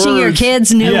you teaching your words-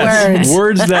 kids new yes, words?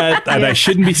 words that I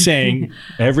shouldn't be saying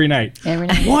every night. Every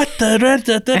night. What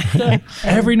the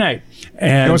every night.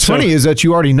 And what's so- funny is that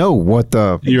you already know what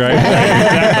the. You're right.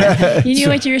 Exactly. You knew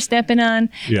what you were stepping on.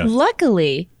 Yeah.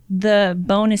 Luckily, the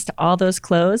bonus to all those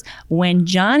clothes, when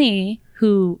Johnny,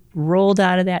 who rolled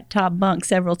out of that top bunk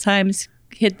several times,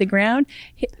 hit the ground,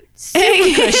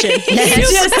 super cushion.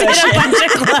 Just hit a bunch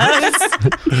of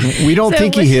clothes. We don't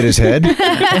think he hit his head.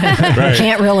 Right.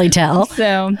 Can't really tell.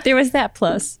 So there was that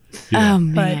plus. Oh, But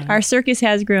man. our circus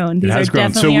has grown. It These has are grown.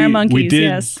 definitely So our monkeys. we did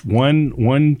Yes.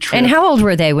 one trip. And how old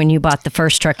were they when you bought the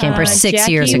first truck camper 6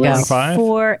 Jackie years ago? was 5?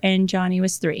 4 and Johnny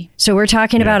was 3. So we're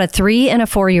talking about a 3 and a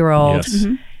 4-year-old Yes.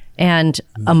 and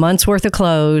a month's worth of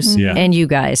clothes Yeah. and you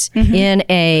guys in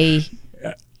a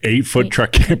 8-foot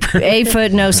truck camper.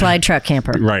 8-foot no slide truck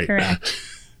camper. Right. Correct.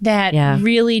 That Yeah.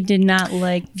 really did not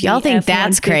like. If y'all think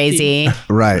that's crazy.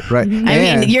 Right. I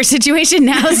mean, your situation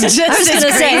now is just as gonna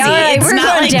crazy. say, all right, It's we're not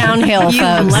going like downhill, you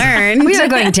folks. learned. We are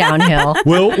going downhill.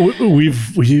 Well,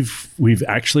 we've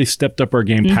actually stepped up our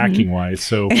game packing wise.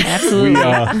 So Absolutely.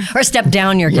 we, Or step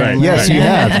down your game. Right. yes, you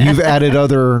have. You've added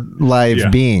other live Yeah.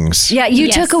 beings. Yeah, you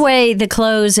Yes. took away the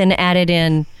clothes and added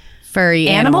in Furry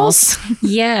animals.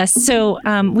 Yes. So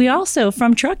we also,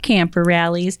 from truck camper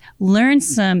rallies, learned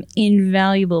some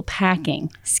invaluable packing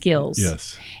skills.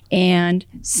 yes. And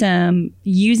some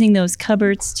using those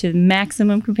cupboards to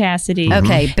maximum capacity.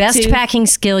 Okay, best To- packing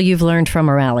skill you've learned from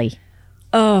a rally.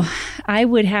 Oh, I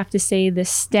would have to say the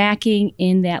stacking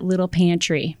in that little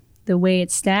pantry, the way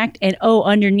it's stacked, and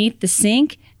underneath the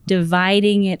sink,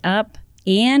 dividing it up,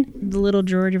 and the little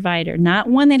drawer divider. Not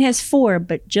one that has 4,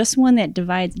 but just one that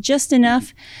divides just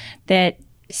enough that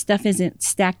stuff isn't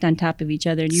stacked on top of each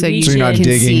other. You So you reach So you're not in,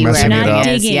 digging, see where messing you're it not up.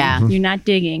 digging. Yeah. You're not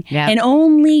digging. Yeah. And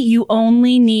you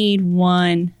only need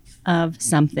one of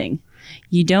something.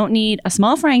 You don't need a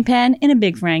small frying pan and a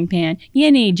big frying pan.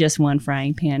 You need just one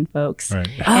frying pan, folks. Right.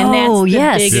 And that's Oh, the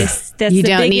yes. biggest. That's You the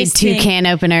don't need biggest 2 thing. can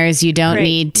openers. You don't Right.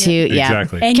 need 2. Yeah.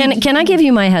 Exactly. And Can I give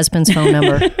you my husband's phone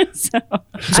number?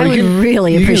 I would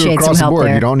really You can appreciate across some the help board.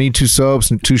 there. You don't need 2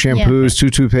 soaps and 2 shampoos, 2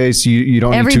 toothpastes. You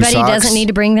don't need 2 Everybody socks. doesn't need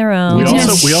to bring their own. We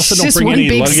also don't Just bring one any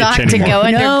big luggage sock anymore. to go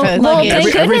under No, the well, luggage. thank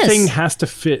goodness. Everything has to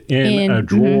fit in a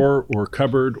drawer or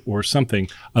cupboard or something.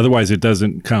 Otherwise, it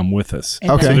doesn't come with us.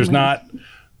 Okay. So there's not,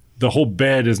 the whole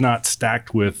bed is not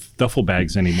stacked with duffel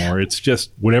bags anymore. It's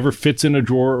just whatever fits in a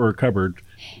drawer or a cupboard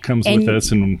comes with And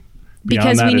us. And beyond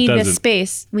because that, we need it the doesn't.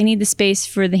 space. We need the space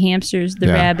for the hamsters, the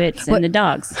Yeah. rabbits, and the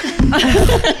dogs.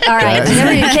 All right,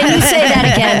 can you say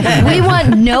that again? We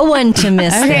want no one to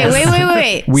miss Okay, this.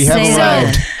 wait. We have Say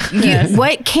arrived.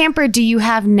 What camper do you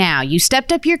have now? You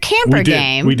stepped up your camper We did.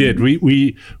 game. We did.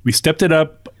 We stepped it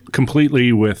up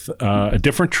completely with a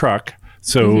different truck.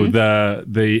 So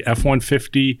the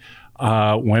F-150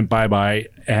 went bye-bye,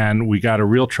 and we got a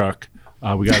real truck.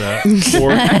 We got a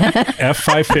Ford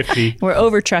F-550 We're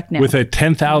over truck now. with a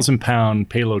 10,000-pound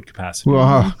payload capacity.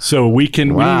 Wow. So we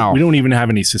can Wow. we don't even have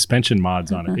any suspension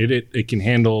mods on it. It can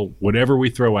handle whatever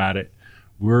we throw at it.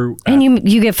 And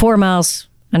you get 4 miles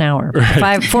an hour,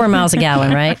 4 miles a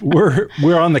gallon, right?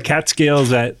 We're on the cat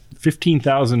scales at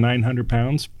 15,900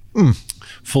 pounds,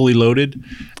 fully loaded,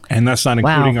 and that's not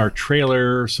including our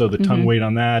trailer. So the tongue weight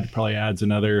on that probably adds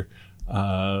another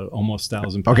almost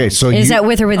 1,000 pounds. Okay, so Is you, that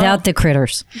with or without the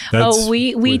critters? That's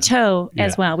we with- tow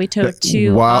as yeah. well. We tow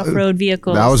 2 Wow. off-road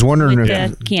vehicles. I was wondering with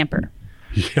if- the camper.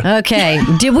 Okay.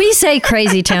 Did we say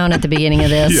crazy town at the beginning of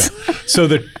this? Yeah. So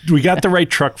we got the right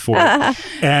truck for it,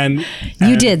 and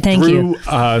You did, thank you.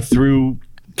 Through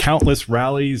countless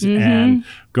rallies and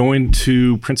going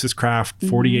to Princess Craft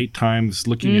 48 times,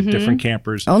 looking at different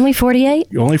campers. Only 48?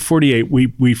 Only 48.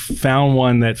 We found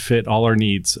one that fit all our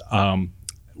needs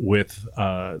with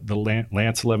the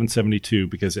Lance 1172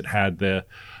 because it had the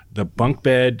bunk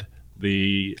bed,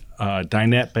 the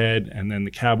dinette bed, and then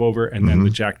the cab over, and then the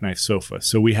jackknife sofa.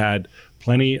 So we had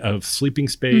plenty of sleeping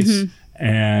space,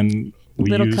 and we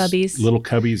Little used cubbies. little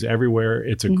cubbies everywhere.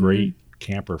 It's a great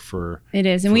camper for It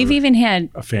is. And we've even had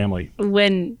a family.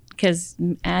 because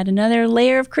add another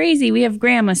layer of crazy, we have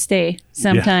grandma stay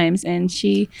sometimes, and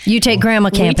she. You take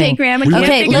grandma camping. take grandma Okay,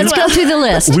 camping let's as go well. through the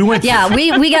list. We went-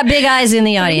 we got big eyes in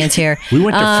the audience here. We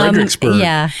went to Fredericksburg.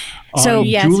 Yeah. So- on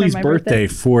Yes, for Julie's my birthday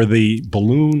for the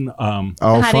balloon Oh,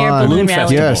 Hot air fun. balloon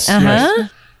rally. Yes. Uh-huh.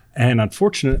 And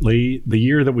unfortunately, the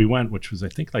year that we went, which was I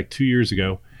think like 2 years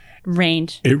ago,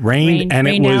 Rained. it rained and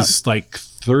rained it was like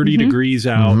 30 degrees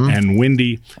out and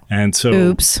windy. And so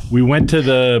Oops. we went to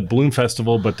the balloon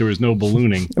festival, but there was no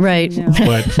ballooning. Right.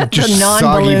 But Just non-balloon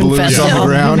soggy balloons festival. on the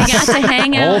ground. We got to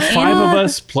hang out. all five and, of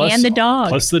us plus and the dog.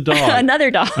 plus the dog.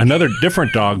 Another dog. Another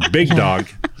different dog, big dog.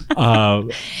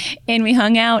 And we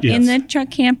hung out in Yes. the truck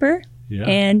camper. Yeah.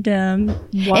 And And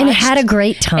had a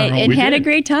great time. It We had a did.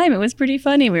 great time. It was pretty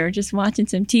funny. We were just watching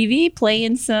some TV,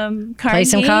 playing some cards. Play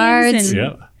some cards.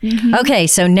 Yeah. Okay,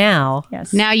 so now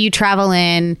Yes. Now you travel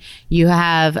in, you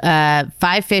have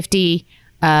 550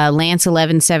 Lance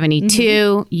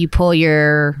 1172. You pull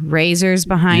your razors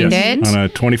behind Yes. it. On a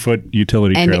 20-foot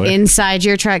utility And trailer. inside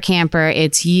your truck camper,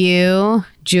 it's you,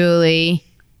 Julie,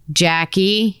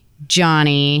 Jackie,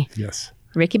 Johnny, yes.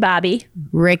 Ricky Bobby,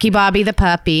 Ricky Bobby the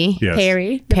puppy, Yes.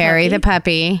 Perry the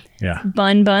puppy, Yeah.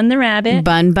 Bun Bun the rabbit.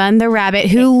 Bun Bun the rabbit,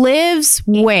 who lives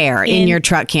where in your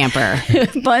truck camper?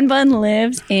 Bun Bun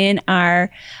lives in our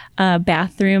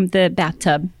bathroom, the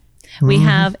bathtub. We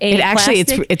have a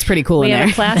It's pretty cool we in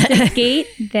have there. a plastic gate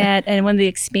and one of the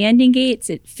expanding gates,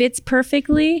 it fits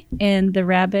perfectly, and the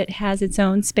rabbit has its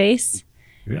own space.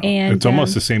 Yeah. And, it's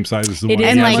almost the same size as the one. is.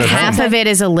 And he like has at half home. of it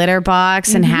is a litter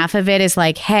box, and half of it is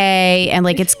like hay, and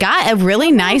like it's got a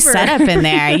really nice setup in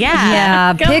there. Yeah,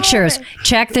 yeah, pictures.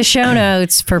 Check the show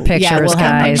notes for pictures, yeah, we'll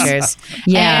have guys. pictures.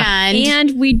 Yeah. and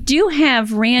And we do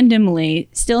have randomly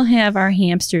still have our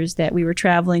hamsters that we were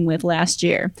traveling with last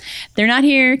year. They're not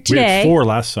here We today. had 4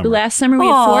 last summer. Last summer we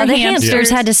had Oh, 4 the hamsters. hamsters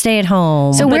had to stay at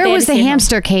home. so But where they was had to the stay home.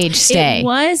 hamster cage stay? It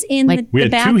was in Like, we the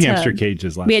had bathtub. 2 hamster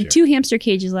cages last We year. had 2 hamster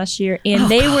cages last year,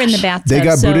 and they were in the bathtub. They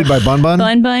got booted by Bun Bun?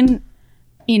 Bun Bun,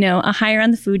 a higher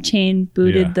on the food chain,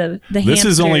 booted Yeah. the This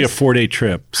hamsters. is only a 4-day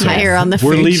trip. So Higher on the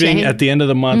we're food leaving chain. at the end of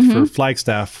the month for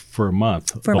Flagstaff for a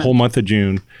month, a whole month of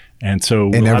June. And so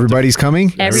And we'll have to- everybody's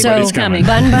coming? everybody's So, coming.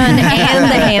 Bun Bun and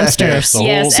the hamsters. the whole,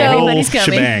 Yes, the whole everybody's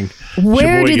coming. shebang.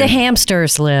 Where do the Sheboygan.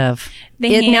 hamsters live?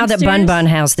 The Now that Bun hamsters? Bun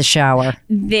has the shower.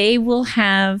 They will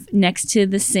have next to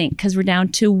the sink because we're down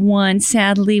to 1.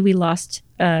 Sadly, we lost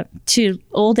to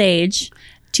old age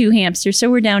 2 hamsters, so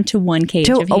we're down to 1 cage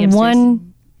To of hamsters.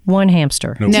 one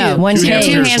hamster. No, One two cage.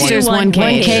 two hamsters, hamsters, one One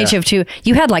cage. cage of 2.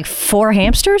 You had like 4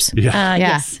 hamsters? Yeah.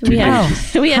 Yes, we had.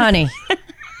 We had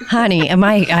Honey,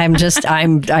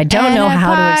 I don't know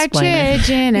how to explain it. Partridge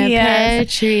in a Yes. pear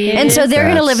tree. And so they're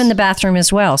going to That's- live in the bathroom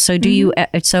as well. So do you,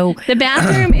 so the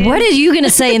bathroom. Is, what are you going to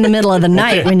say in the middle of the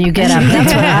night when you get up?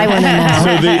 That's what I want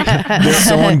to know. So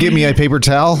Someone get me a paper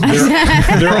towel?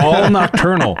 they're all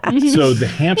nocturnal. So the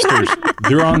hamsters,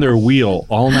 they're on their wheel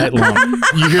all night long.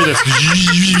 You hear this,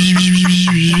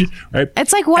 right?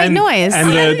 It's like white noise. And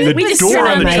the We just door turn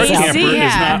on the on truck the AC, camper is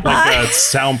yeah. not like a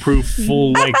soundproof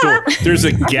full length door. There's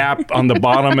a gap on the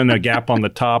bottom and a gap on the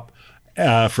top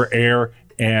for air.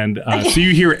 And so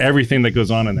you hear everything that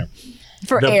goes on in there.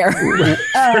 for air. For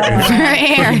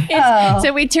air.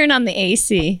 So we turn on the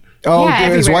AC. Oh, Yeah,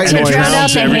 it's everywhere. white To noise. drown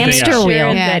out the Everything hamster else.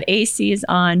 wheel. Yeah. That AC is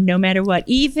on no matter what.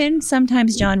 Even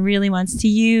sometimes John really wants to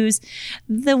use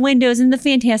the windows and the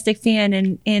fantastic fan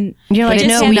and You're like, just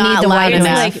no, have we not need the loud white enough.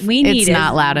 noise. like we need It's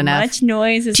not as loud enough. much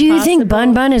noise as Do you think possible.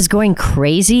 Bun Bun is going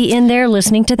crazy in there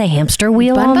listening to the hamster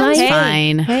wheel all Bun Bun's night?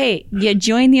 fine. Hey, you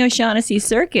join the O'Shaughnessy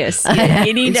Circus.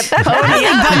 You need to pony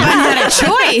up. had a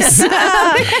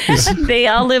choice. They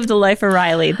all live the life of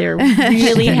Riley. They're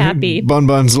really happy. Bun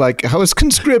Bun's like, I was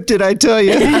conscripted, I tell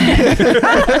you.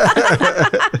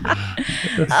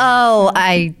 Oh,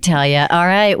 I tell you. All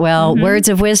right. Well, words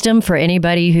of wisdom for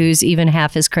anybody who's even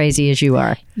half as crazy as you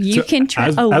are. You can try.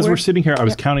 As we're sitting here, I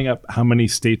was counting up how many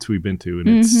states we've been to, and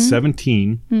it's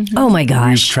 17. Oh my We've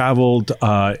gosh. traveled.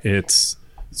 It's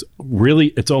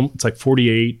like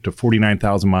 48 to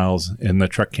 49,000 miles in the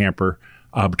truck camper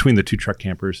between the 2 truck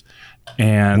campers,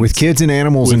 and With kids and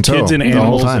animals in with tow. kids and the whole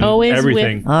animals time. and Always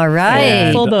everything. All right.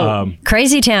 And, Full boat.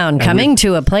 Crazy Town coming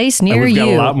to a place and near we've got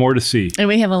you. a lot more to see. And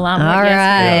we have a lot more. All yes, we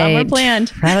have a lot more right.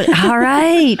 planned. All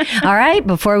right. All right.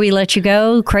 Before we let you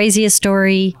go, craziest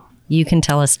story you can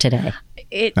tell us today.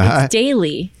 It's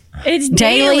daily. It's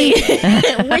Daily?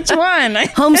 daily. Which one?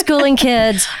 Homeschooling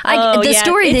kids. Oh, the yeah.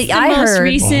 story It's that the I most heard.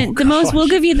 recent. The most. We'll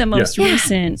give you the most Yeah.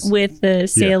 recent with the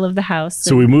sale of the house.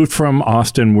 So we moved from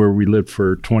Austin, where we lived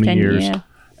for 20 10 years.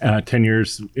 yeah. 10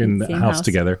 years in the Same house house.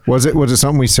 together. Was it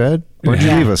something we said? Or did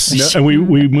you leave us? No, and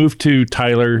we moved to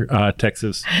Tyler,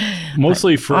 Texas,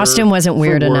 mostly for Austin wasn't for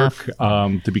weird work,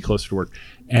 to be closer to work,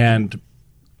 and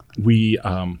we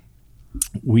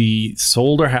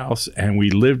sold our house and we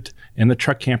lived in the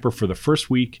truck camper for the first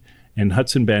week, in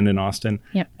Hudson Bend in Austin.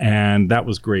 Yep. And that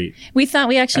was great. We thought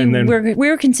we actually And then- we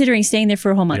were considering staying there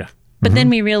for a whole month. Yeah. But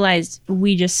then we realized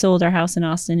we just sold our house in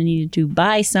Austin and needed to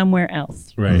buy somewhere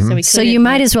else. Right. So you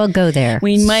might as well go there.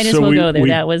 we might as So well go there.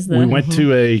 That was the we went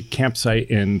to a campsite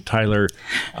in Tyler,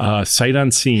 sight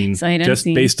unseen, Sight just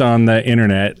unseen. based on the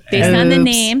internet. based on the Oops,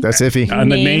 name. That's iffy. On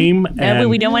the name, Yeah, but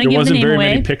we don't want to there give the wasn't name very away.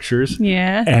 many pictures.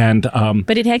 Yeah. And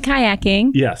But it had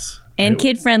kayaking yes, and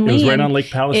kid friendly. It was right and on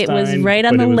Lake Palestine. It was right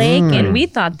on but the it was- lake, and we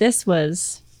thought this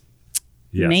was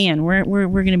Yes. man. We're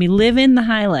going to be living the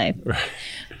high life.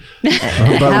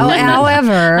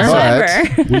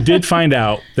 However, We did find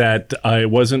out that it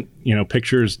wasn't,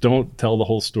 pictures don't tell the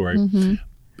whole story.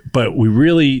 But we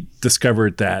really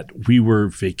discovered that we were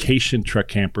vacation truck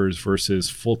campers versus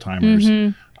full timers.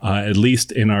 At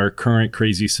least in our current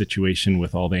crazy situation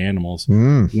with all the animals,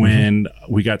 when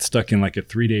we got stuck in like a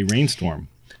 3-day rainstorm.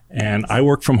 And I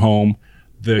work from home.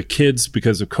 The kids,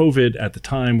 because of COVID at the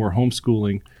time, were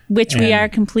homeschooling. Which we And- are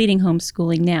completing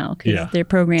homeschooling now because Yeah. their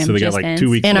program So they got just like ends. 2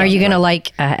 weeks and are left, you going to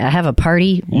right? have a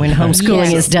party when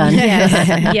homeschooling is done?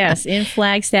 Yes, in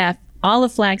Flagstaff. All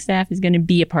of Flagstaff is going to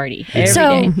be a party every day.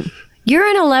 So you're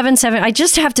in 1170. I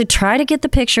just have to try to get the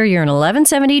picture. You're in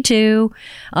 1172.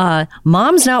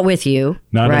 Mom's not with you,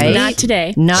 Not in right? this- Not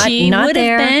today. Not- she not would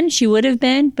there. have been. She would have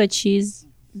been, but she's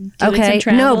doing Okay.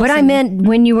 some No, but travels I and- meant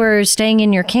when you were staying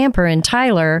in your camper in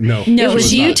Tyler. No, No, It was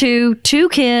she you not. two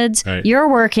kids. Right. You're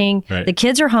working. Right. The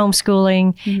kids are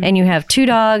homeschooling, and you have 2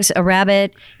 dogs, a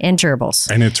rabbit, and gerbils.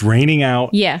 And it's raining out.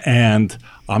 Yeah. And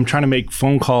I'm trying to make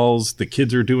phone calls. The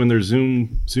kids are doing their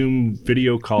Zoom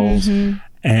video calls.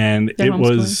 And They're it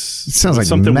was sounds like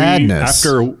something madness.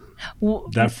 after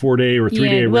that 4-day or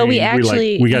 3-day rain, well, we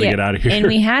actually we got to get out of here. and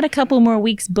we had a couple more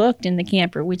weeks booked in the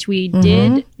camper, which we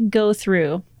did go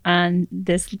through on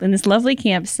this lovely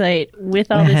campsite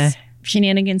with all this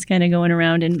shenanigans kind of going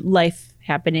around and life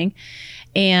happening,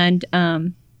 and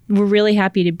we're really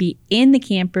happy to be in the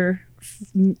camper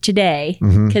today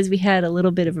because we had a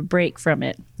little bit of a break from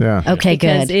it Yeah. Okay,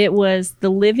 because good. it was the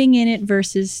living in it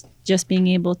versus just being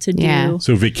able to do Yeah.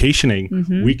 So vacationing,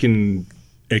 it can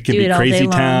Do be it all day crazy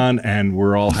long. town and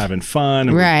we're all having fun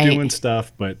and Right. we're doing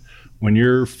stuff. But when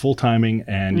you're full timing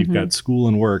and you've got school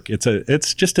and work,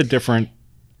 it's just a different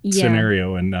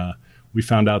scenario. And we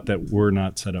found out that we're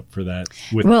not set up for that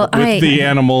with the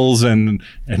animals and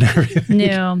everything.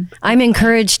 No. I'm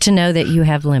encouraged to know that you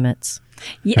have limits.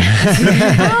 Yeah.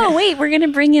 Oh wait, we're gonna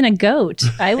bring in a goat.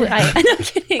 No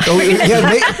kidding. Oh,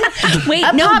 yeah, Wait,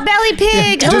 A no. potbelly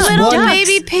pig, a Just little one-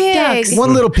 baby pig.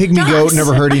 one little pygmy goat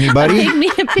never hurt anybody.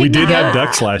 We did have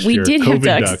ducks last We year. did have COVID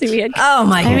ducks. We had Oh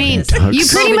my I mean, goodness. you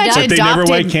pretty much But they never went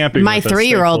adopted camping my with us,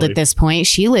 3-year-old thankfully. at this point.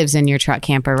 She lives in your truck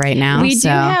camper right now. we do so.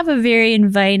 have a very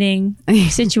inviting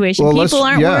situation. Well, let's- People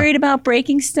aren't yeah. worried about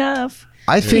breaking stuff.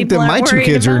 I think that People my aren't 2 worried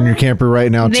kids are in about- your camper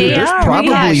right now too. They There's are.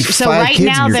 probably Gosh, 5 so right kids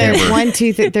now in your there's camper. 1,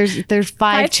 2, there's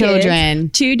 5 children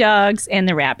kids, 2 dogs, and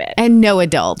the rabbit, and no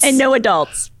adults. and no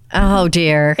adults Oh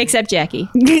dear. except Jackie,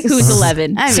 who's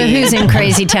 11. So who's in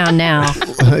Crazy Town now?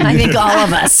 I think all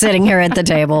of us sitting here at the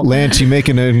table. Lance, you make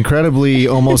an incredibly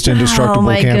almost indestructible Oh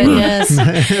my camper. goodness. All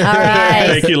right.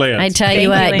 Thank you, Lance. I tell Thank you you,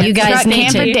 what, Lance. you guys truck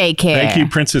need camper to. daycare. Thank you,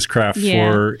 Princess Craft,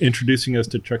 Yeah. for introducing us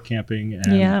to truck camping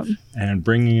and Yep. and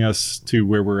bringing us to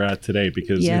where we're at today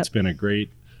because Yep. it's been a great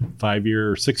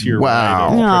 5-year or 6-year Wow.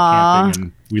 ride of Aw. truck camping,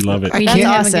 and we love it. I That's can't,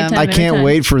 awesome. Have a good I time can't every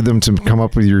wait for them to come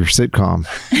up with your sitcom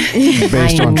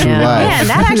based I on True know. Life. Yeah,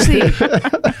 that actually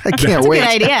I can't wait. good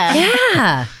idea.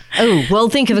 Yeah. Oh, well,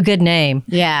 think of a good name.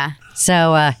 Yeah.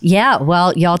 So,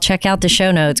 well, y'all check out the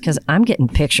show notes because I'm getting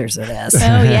pictures of this.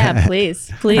 Oh yeah, please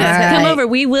All come right. over.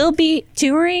 We will be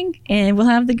touring, and we'll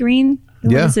have the green.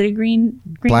 Yeah. Is it a green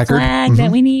Placard. flag that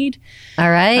we need?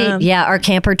 All right. Yeah, our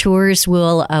camper tours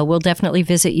will we'll definitely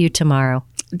visit you tomorrow.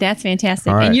 That's fantastic.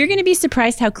 All right. And you're going to be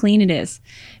surprised how clean it is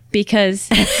because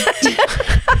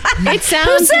it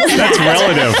sounds That's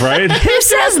relative, right? Who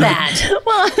says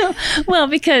that? well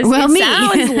because Well, it me.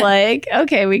 sounds like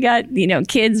okay, we got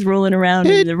kids rolling around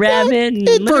with the rabbit and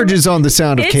It verges on the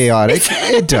sound of It's- chaotic.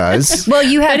 It does. Well,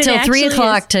 you have But it till 3 actually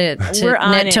o'clock is. to We're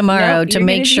on it. tomorrow Nope, to you're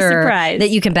make gonna be sure surprised. that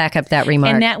you can back up that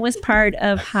remark. and that was part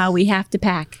of how we have to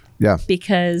pack Yeah.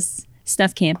 because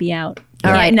stuff can't be out.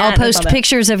 All right, Not I'll post all that.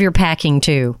 pictures of your packing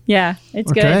too. Yeah,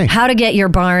 it's Okay. good. How to get your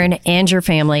barn and your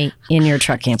family in your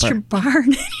truck camper. Your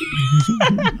barn.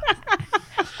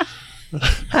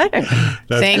 That's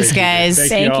Thanks, great. guys.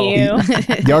 Thank y'all. you.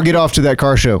 Y'all get off to that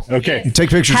car show. Okay.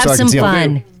 Take pictures Have so I can some see them.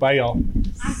 fun. Bye, y'all.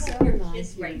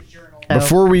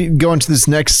 Before we go into this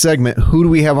next segment, who do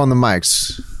we have on the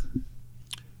mics?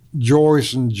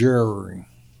 Joyce and Jerry.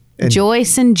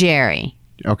 Joyce and Jerry.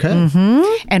 Okay.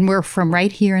 And we're from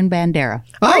right here in Bandera.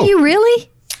 Are you really?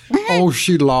 Oh,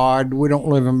 she lied. We don't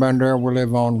live in Bandera. We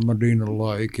live on Medina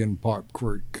Lake in Pipe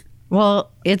Creek.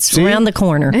 Well, it's around the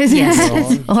corner.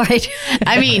 Yes. All right.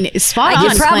 I mean, spot on. I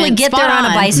could probably Clint, get spot there on a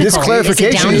on. bicycle. This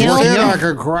clarification Is is it downhill? working Yeah, like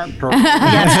a tractor.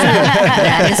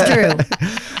 That is true.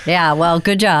 Yeah, well,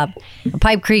 good job.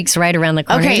 Pipe Creek's right around the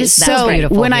corner. Okay, That's so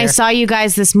beautiful when I here. saw you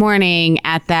guys this morning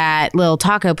at that little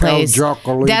taco place,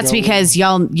 Jocolito. that's because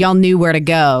y'all knew where to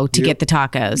go to get the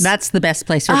tacos. That's the best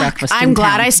place for breakfast. I'm in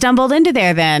glad town. I stumbled into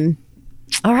there then.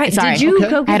 All right, Sorry. did you Okay.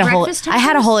 go get breakfast I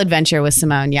had a whole adventure with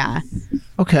Simone. Yeah,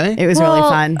 Okay. it was really Well,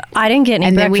 fun. I didn't get any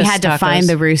And then we breakfast had to find tacos.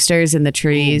 the roosters in the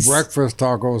trees. Breakfast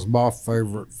tacos, my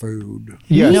favorite food.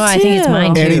 Yes. No, I think it's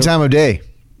mine too. Any time of day.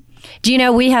 Do you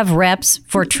know we have reps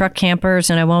for truck campers,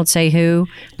 and I won't say who,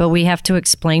 but we have to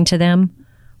explain to them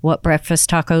what breakfast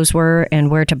tacos were and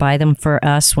where to buy them for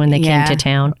us when they Yeah. came to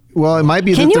town. Well, it might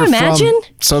be Can that you they're imagine?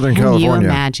 from Southern Can you California.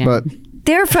 imagine? But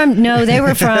They were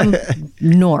from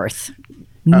north.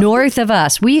 North of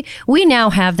us. We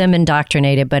now have them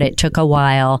indoctrinated, but it took a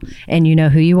while. And you know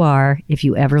who you are if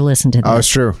you ever listen to oh, this. it's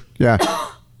true. Yeah.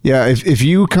 Yeah. If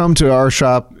you come to our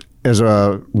shop as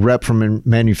a rep from a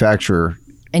manufacturer,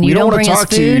 And you we don't want bring to us talk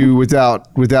to food? you without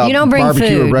You don't bring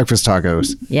barbecue or food. breakfast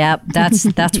tacos. Yep,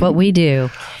 that's what we do.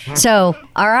 So,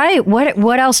 all right,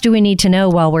 what else do we need to know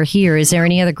while we're here? Is there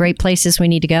any other great places we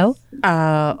need to go?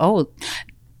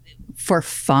 For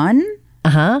fun,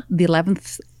 Uh-huh. the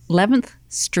 11th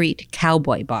Street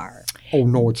Cowboy Bar. Oh,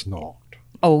 no, it's not.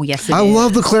 Oh, yes, it is. I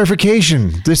love the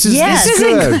clarification. This is Yes.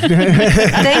 good.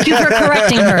 Thank you for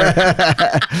correcting her.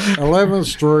 11th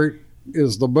Street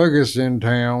is the biggest in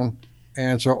town,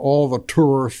 and so all the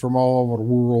tourists from all over the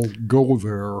world go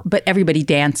there, But everybody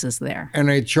dances there. and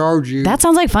they charge you That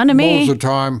sounds like fun to me. most of the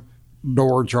time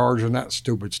door charge and that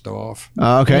stupid stuff.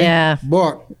 Okay. Yeah.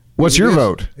 But What's if you your just-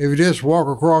 vote? If you just walk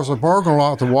across the parking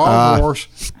lot to Wild Horse,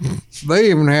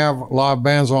 they even have live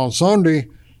bands on Sunday,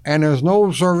 and there's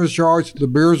no service charge. The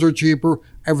beers are cheaper.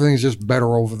 Everything's just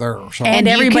better over there. So And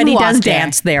you can everybody walk does there.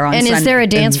 dance there on And Sunday. is there a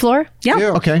dance floor? Yeah.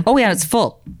 Yeah. Okay. Oh, yeah, it's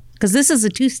full. Because this is a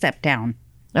two-step town.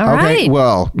 All right. Okay.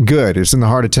 Well, good. It's in the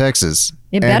heart of Texas.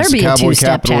 It And better it's the be a cowboy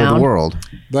two-step capital of town. the world.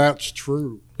 that's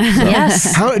true.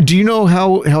 Yes. How do you know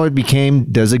how it became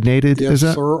designated? Yes, as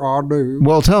that? sir, I do.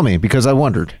 Well, tell me because I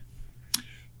wondered.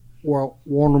 Well,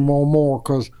 one more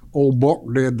because old Buck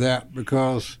did that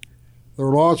because there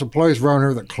are lots of places around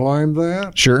here that claim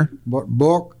that. Sure. But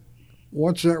Buck,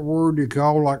 what's that word you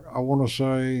call, like, I want to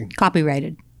say,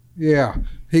 Copyrighted. yeah,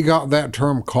 he got that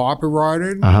term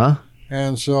copyrighted. Uh huh.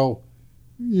 And so,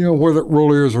 whether it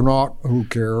really is or not, who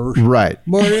cares? Right.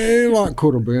 But it like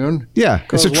could have been. Yeah. It's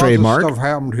 'Cause a lots of trademark. stuff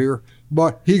happened here.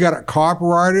 But he got it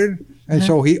copyrighted, and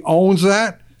so he owns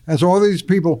that. And so all these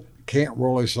people can't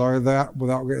really say that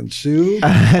without getting sued.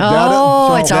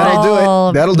 Oh, it's That'll do all.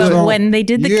 it. That'll do But it. when they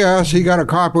did the Yes, he got it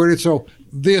copyrighted. So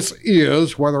this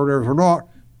is, whether it is or not,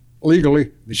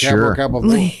 legally the Sure. capital.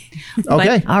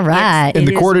 Okay. All right. In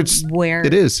the it court, is it's where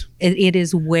it is. It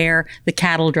is where the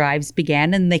cattle drives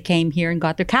began, and they came here and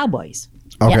got their cowboys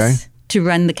Okay. Yes. to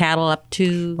run the cattle up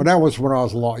to. But that was when I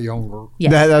was a lot younger.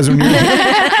 Yes. That was when you were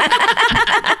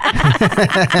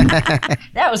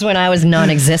That was when I was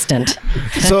non-existent.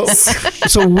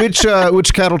 so which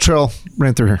cattle trail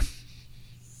ran through here?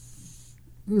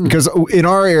 Because in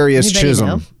our area it's Anybody Chisholm.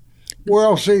 know?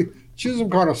 Well, see, Chisholm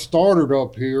kind of started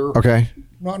up here. Okay.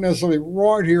 Not necessarily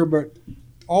right here, but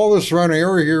all this surrounding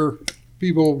area here,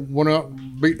 people went out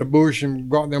and beat the bush and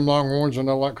got them longhorns, and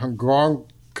they're like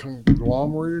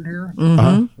conglomerated here.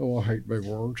 Oh, I hate big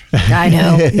words. I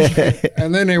know.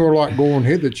 And then they were like go and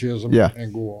hit the Chisholm Yeah.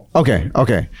 and go off.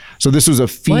 Okay. So this was a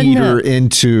feeder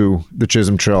into the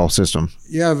Chisholm Trail system.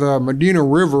 Yeah, the Medina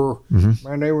River,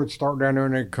 man, they would start down there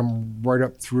and they'd come right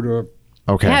up through the.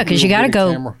 Okay. Yeah, because you got to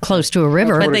go Camera. close to a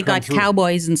river. But where they it come got through.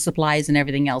 cowboys and supplies and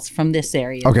everything else from this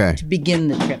area Okay. to begin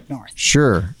the trip north.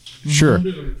 Sure.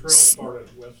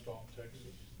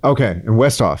 Okay. And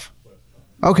Westoff.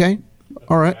 Okay.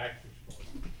 All right.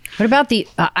 What about the?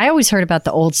 I always heard about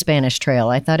the Old Spanish Trail.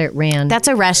 I thought it ran. That's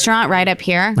a restaurant right up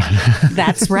here.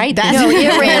 That's right. no,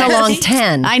 it ran along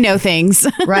 10. I know things.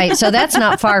 Right, so that's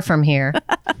not far from here.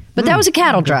 But that was a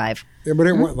cattle drive. Yeah, but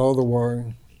it went the other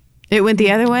way. It went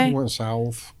the other way. It went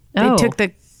south. They Oh. took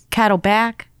the cattle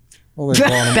back. Well, they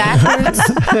brought 'em Backwards.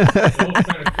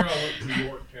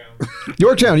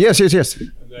 Yorktown. Yes. And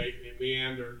they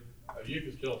meandered. You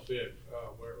can still see it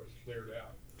where it was cleared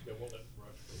out. They won't let the brush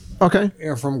go back. Okay.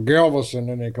 Yeah, from Galveston,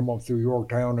 and they come up through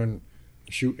Yorktown and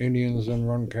shoot Indians and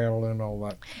run cattle and all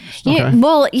that. Yeah,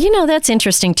 well, that's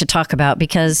interesting to talk about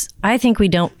because I think we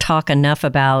don't talk enough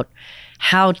about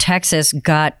how Texas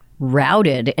got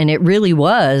routed, and it really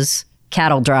was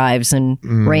cattle drives and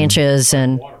ranches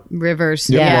and Rivers.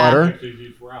 Water.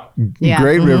 Yeah.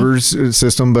 Great rivers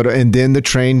system, and then the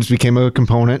trains became a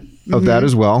component of that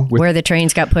as well. where the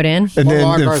trains got put in. And then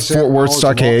Like the I said, Fort I Worth was a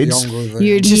lot stockades. younger then.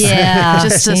 You're just, Yeah.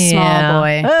 just a small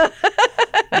boy.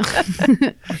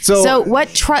 So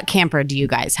what truck camper do you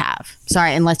guys have?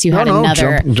 Sorry, unless you had No,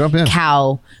 another jump in.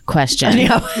 cow question.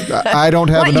 I don't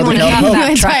have What, you another wanna cow. talk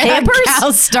about truck I have campers?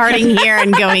 cows starting here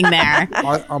and going there.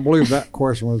 I believe that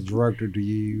question was directed to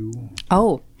you.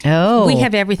 Oh, Oh. we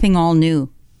have everything all new.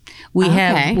 We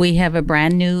Okay. have a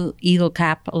brand new Eagle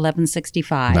Cap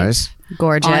 1165. Nice.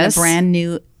 Gorgeous. On a brand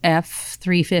new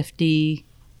F350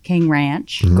 King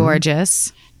Ranch,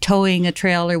 Gorgeous. towing a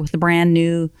trailer with a brand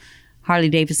new Harley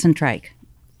Davidson trike.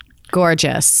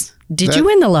 Gorgeous. Did you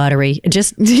win the lottery?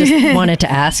 Just wanted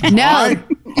to ask. No.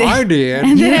 I did.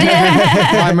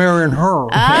 By marrying her.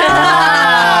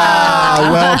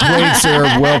 Well played, sir.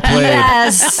 Well played.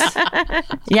 Yes.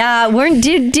 Yeah.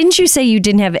 Didn't you say you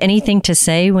didn't have anything to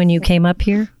say when you came up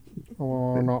here?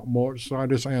 Oh, not much. I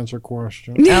just answer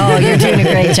questions. Oh, you're doing a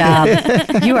great job.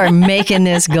 You are making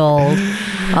this gold.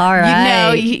 All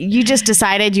right. You just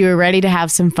decided you were ready to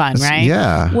have some fun, right?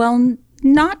 Yeah. Well,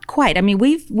 not quite. I mean,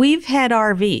 we've had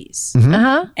RVs,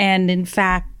 and in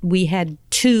fact, we had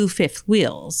 2 fifth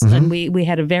wheels, and we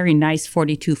had a very nice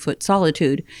 42-foot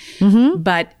Solitude,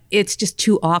 but it's just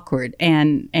too awkward.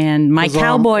 And my 'Cause I'm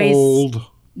cowboys, old.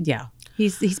 yeah.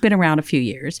 He's been around a few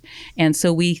years. And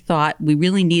so we thought we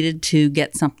really needed to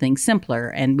get something simpler,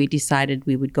 and we decided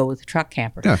we would go with a truck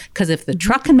camper. Because if the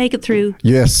truck can make it through,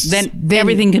 Yes. then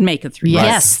everything can make it through.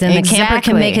 Yes. Then the camper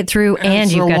can make it through,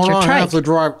 and so you've got when your I trike. have to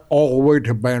drive all the way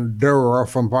to Bandera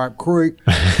from Pipe Creek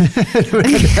through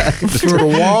the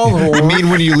Wildhorse, I mean,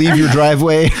 when you leave your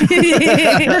driveway.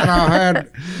 and I had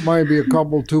maybe a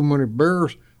couple too many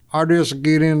beers, I just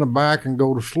get in the back and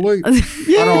go to sleep. I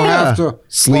don't have to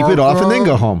Sleep it off and then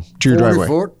go home to your driveway.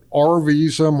 40-foot RV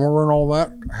somewhere and all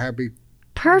that. Happy.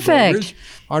 Perfect. days.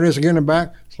 I just get in the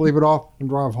back, sleep it off, and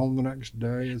drive home the next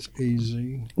day. It's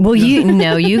easy. Well,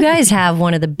 you guys have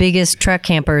one of the biggest truck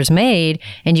campers made,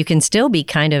 and you can still be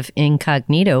kind of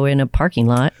incognito in a parking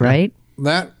lot, right?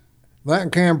 That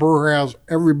camper has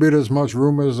every bit as much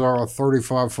room as our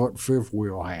 35-foot fifth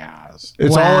wheel has.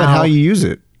 It's all in how you use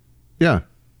it. Yeah.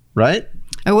 Right?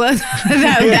 It was,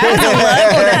 that was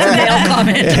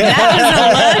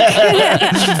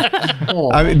a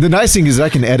look. I mean, the nice thing is I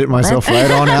can edit myself right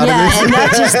on out of this. And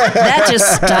that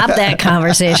just stopped that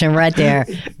conversation right there.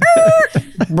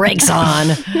 Brakes on.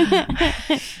 Why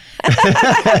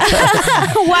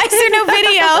is there no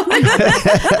video?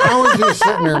 I was just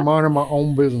sitting there minding my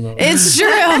own business. It's true.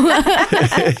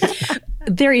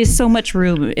 There is so much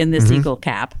room in this Eagle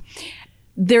Cap.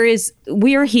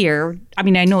 We are here. I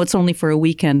mean, I know it's only for a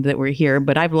weekend that we're here,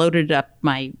 but I've loaded up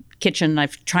my kitchen.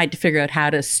 I've tried to figure out how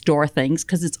to store things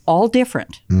because it's all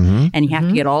different. And you have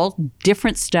to get all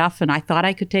different stuff. And I thought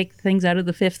I could take things out of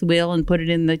the fifth wheel and put it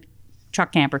in the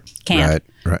truck camper. Can't.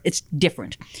 Right. It's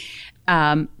different.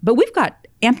 But we've got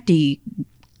empty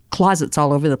closets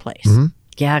all over the place.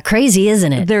 Yeah, crazy,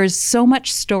 isn't it? There's so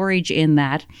much storage in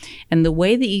that. And the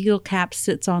way the Eagle Cap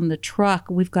sits on the truck,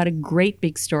 we've got a great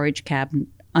big storage cabinet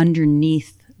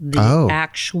underneath the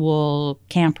actual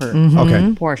camper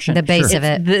portion. The base of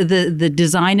it. The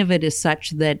design of it is such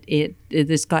that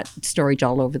it's got storage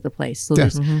all over the place. So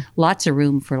there's lots of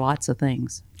room for lots of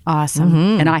things.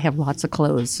 Awesome. And I have lots of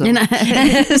clothes. So.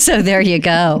 So there you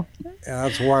go. And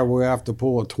that's why we have to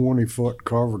pull a 20-foot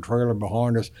covered trailer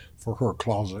behind us for her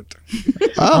closet.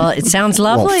 Well, it sounds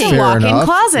lovely. fair Walk-in enough,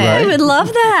 closet. I would love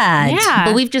that. Yeah.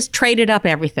 But we've just traded up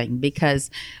everything because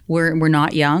we're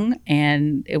not young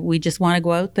and we just want to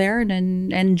go out there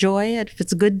and enjoy it. If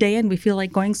it's a good day and we feel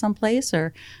like going someplace,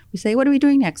 or we say, what are we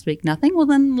doing next week? Nothing? Well,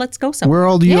 then let's go somewhere. Where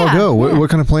all do you all go?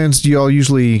 What kind of plans do you all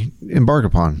usually embark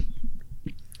upon?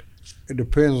 It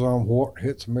depends on what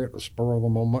hits me at the spur of the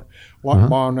moment. Like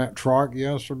buying that trike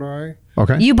yesterday.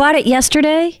 Okay. You bought it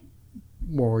yesterday?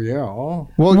 Well, yeah. Well,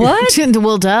 What?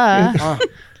 Well, duh. I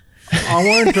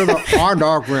went to the eye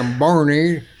doctor in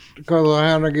Bernie because I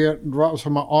had to get drops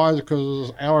in my eyes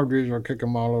because allergies are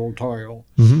kicking my little tail.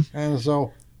 And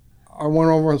so I went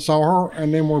over and saw her,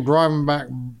 and then we're driving back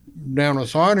down the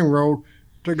siding road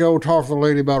to go talk to the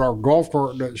lady about our golf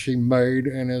cart that she made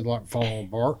and is like falling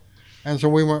apart. And so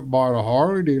we went by the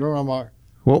Harley dealer. I'm like,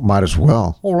 well, might as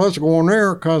well. oh, let's go in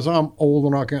there because I'm old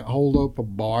and I can't hold up a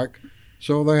bike.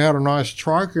 So they had a nice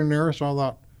trike in there. So I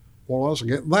thought, well, let's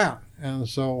get that. And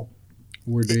so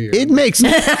we did. It makes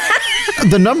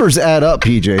the numbers add up,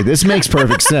 PJ. This makes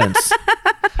perfect sense.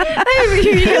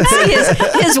 You can see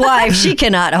his wife. She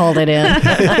cannot hold it in.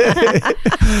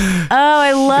 Oh,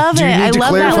 I love Do you it. need I to love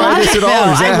clarify that. this at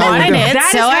all? Is that I how we're wanted going? it, That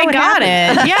is so how I it got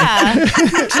it. Yeah.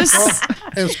 Just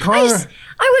It's kind of.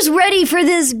 I was ready for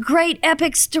this great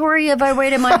epic story of I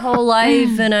waited my whole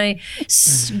life and I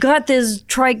got this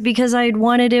trike because I had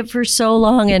wanted it for so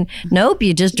long. And nope,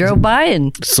 you just drove by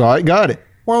and Saw it, got it.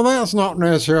 Well, that's not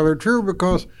necessarily true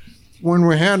because when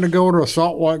we had to go to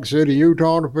Salt Lake City,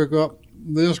 Utah to pick up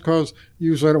this, because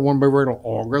you said it wouldn't be ready till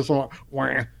August. I'm like,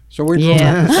 wah. So we drove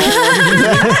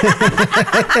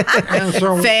and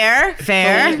so fair.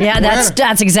 yeah,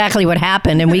 that's exactly what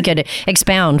happened. And we could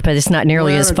expound, but it's not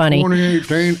nearly we had as a funny.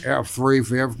 2018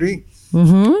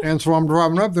 F350. And so I'm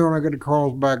driving up there and I get to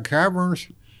Carlsbad Caverns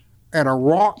and a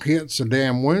rock hits the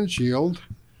damn windshield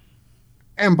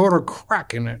and put a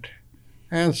crack in it.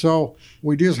 And so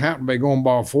we just happened to be going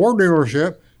by a Ford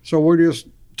dealership. So we just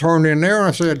turned in there and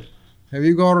I said, have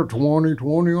you got a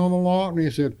 2020 on the lot? And he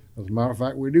said, as a matter of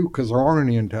fact, we do, because there aren't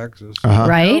any in Texas.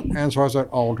 Right? And so I said,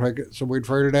 I'll take it. So we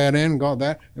traded that in, got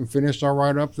that, and finished our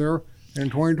ride up there in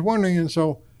 2020. And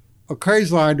so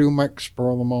occasionally I do make spur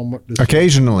of the moment decisions.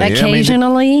 Occasionally.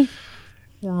 Occasionally.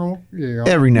 Well, yeah.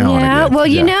 Every now and Yeah, again. well,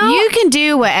 you know. You can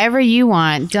do whatever you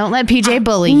want. Don't let PJ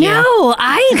bully you. No,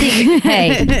 I think,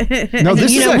 hey, No,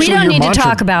 this is we actually don't your need to mantra.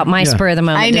 talk about my Yeah. spur of the I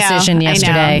moment know. decision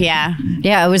yesterday. I know. Yeah.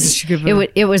 Yeah,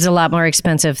 it was a lot more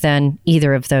expensive than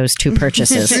either of those two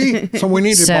purchases. See, so we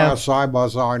need to So- buy a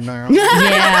side-by-side now.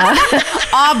 Yeah.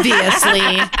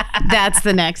 Obviously, that's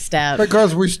the next step.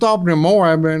 Because we stopped in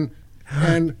Moab and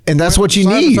that's what you side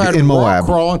by need side in rock Moab.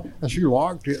 Crawling, and she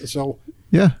liked it. So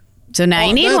Yeah. So now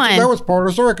you need that one. was part of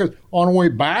the story. Because on the way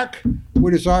back, we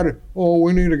decided,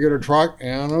 we need to get a trike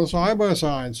and a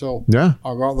side-by-side. So Yeah.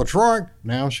 I got the trike.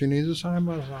 Now she needs a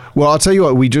side-by-side. Well, I'll tell you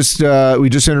what. We just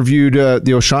interviewed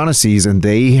the O'Shaughnessy's, and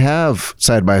they have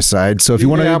side by side. So if you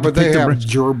want to, Yeah, but they have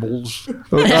gerbils.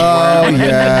 Oh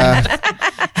yeah.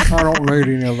 I don't need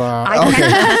any of that.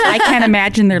 I can't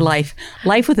imagine their life.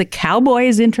 Life with a cowboy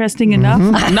is interesting enough.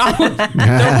 No, their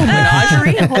whole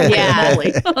menagerie. Holy Yeah.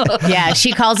 moly. Yeah,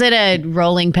 she calls it a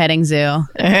rolling petting zoo.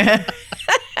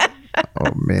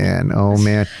 Oh man. Oh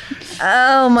man.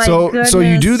 Oh my goodness. So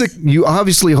you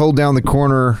obviously hold down the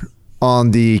corner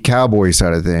on the cowboy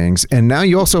side of things, and now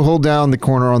you also hold down the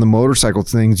corner on the motorcycle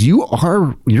things. You're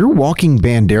walking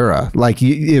Bandera. Like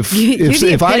if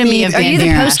I epitome need, of Are you the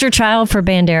Bandera. poster child for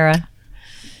Bandera?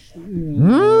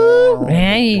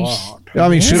 Hey. I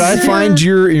mean, should I find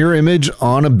your image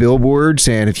on a billboard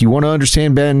saying, if you want to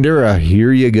understand Bandera,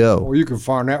 here you go? Well, you can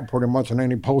find that pretty much in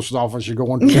any post office you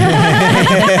go into.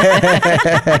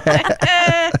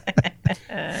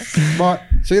 But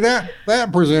see, that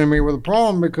presented me with a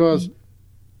problem, because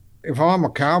if I'm a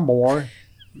cowboy,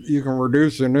 you can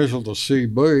reduce the initial to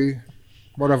CB.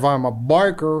 But if I'm a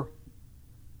biker,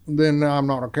 then I'm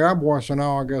not a cowboy. So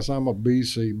now I guess I'm a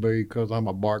BCB, because I'm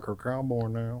a biker cowboy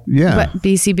now. Yeah. But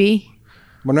BCB?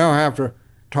 But now I have to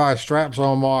tie straps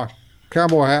on my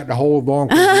cowboy hat to hold on,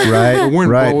 'cause Right, the wind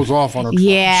right. blows off on a truck.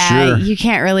 Yeah, Sure. you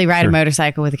can't really ride a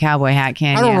motorcycle with a cowboy hat,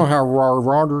 can I you? don't know how Roy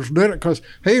Rogers did it, because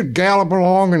he'd gallop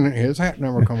along and his hat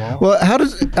never come off. Well,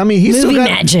 he's still Movie got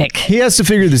magic. He has to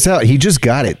figure this out. He just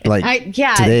got it. Like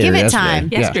today give or it yesterday. time.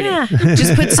 Yeah.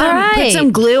 Just put some All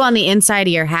right. glue on the inside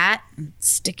of your hat,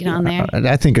 stick it on there.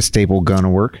 I think a staple gun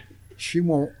will work. She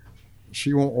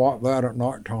won't like that at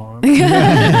nighttime.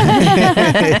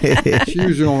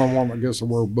 She's the only one that gets to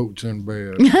wear boots in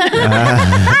bed.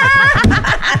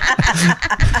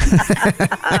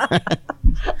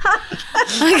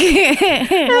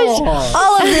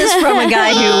 All of this from a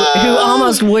guy who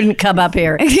almost wouldn't come up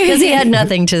here because he had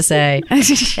nothing to say.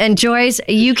 And Joyce,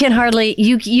 you can hardly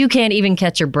you can't even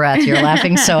catch your breath. You're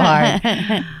laughing so hard.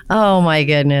 Oh my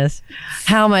goodness,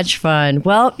 how much fun!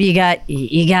 Well, you got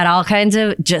all kinds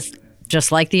of just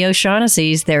like the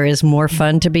O'Shaughnessy's. There is more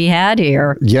fun to be had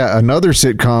here. Yeah, another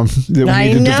sitcom that we I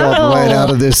need to develop know. right out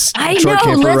of this I truck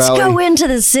know. camper Let's rally. go into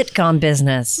the sitcom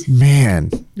business. Man,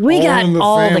 We All got in the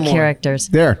all the family. characters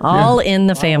There, all in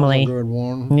the family. Good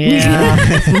one. Yeah.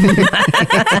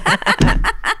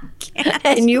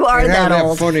 And you are It had that that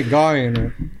old. funny guy in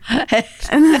it.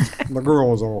 The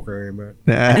girl was okay, but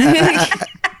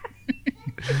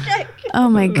Oh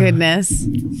my goodness!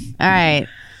 All right,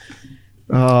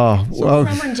 oh, well,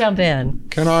 Someone jump in.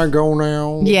 can I go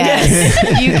now?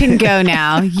 yes, you can go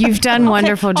now. You've done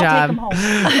wonderful job.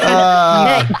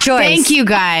 Hey, Joyce. Thank you,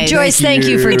 guys. Joyce, thank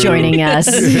you for joining us.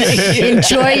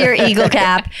 Enjoy your Eagle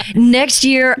Cap. Next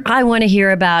year, I want to hear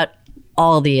about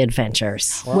all the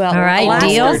adventures. Well, all right,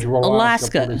 Alaska, deal?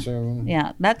 Alaska. pretty soon.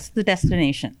 Yeah, that's the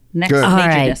destination. Next Good. major All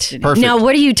right. destination. Perfect. Now,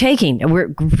 what are you taking?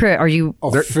 Are you?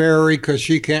 A ferry, because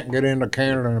she can't get into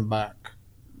Canada and back.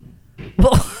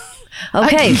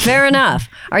 Okay, fair enough.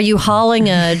 Are you hauling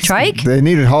a trike? They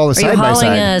needed haul a Are you side by hauling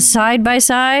side. a side by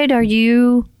side? Are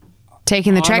you?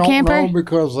 Taking the I truck don't camper? know,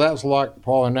 because that's like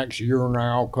probably next year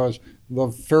now, because the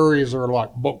ferries are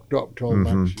like booked up till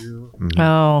next year.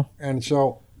 Oh, And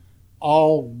so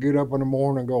I'll get up in the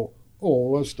morning and go, oh,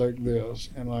 let's take this.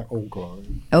 And like, okay.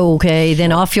 okay.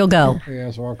 Then off you'll go.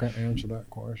 Yeah, so I can't answer that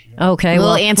question. Okay, We'll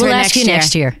well, answer we'll it ask you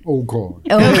next year.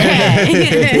 Okay.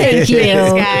 Okay. Thank you.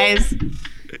 Thanks, guys.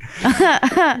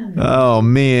 Oh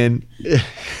man.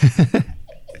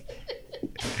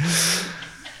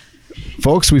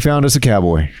 Folks, we found us a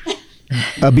cowboy.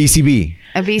 A BCB.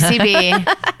 A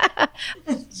BCB.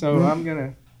 So I'm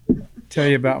going to tell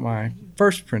you about my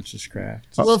first Princess Craft.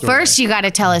 Well, story. first you got to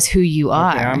tell us who you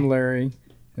are. Okay, I'm Larry,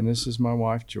 and this is my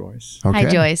wife, Joyce. Okay. Hi,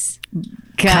 Joyce.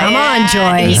 Come on,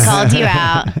 Joyce. He called you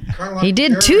out. He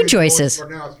did two Joyces.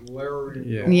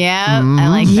 Yeah. Yeah, I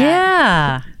like that.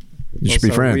 Yeah. You should be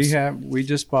So friends. We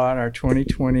just bought our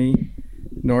 2020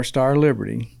 North Star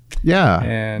Liberty, Yeah.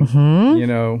 and you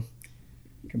know,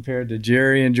 compared to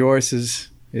Jerry and Joyce's,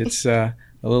 it's a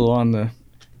little on the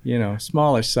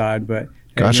smaller side, but.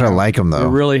 Gosh, I like 'em, though.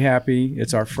 We're really happy.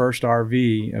 It's our first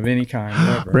RV of any kind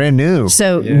ever. Brand new.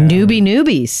 So Yeah.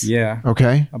 newbies. Yeah.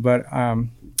 Okay. But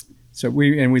so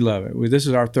we love it. This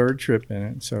is our third trip in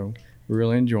it, so we're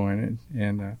really enjoying it.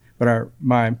 And but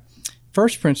my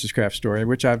first Princess Craft story,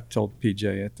 which I've told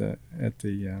PJ at the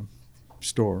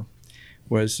store,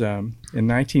 was in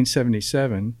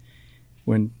 1977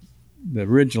 when the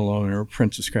original owner of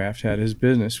Princess Craft had his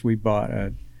business. We bought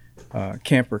a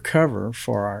camper cover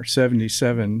for our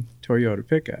 77 Toyota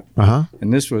pickup. Uh-huh.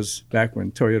 And this was back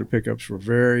when Toyota pickups were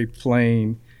very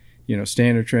plain,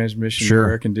 standard transmission, Sure.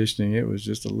 air conditioning. It was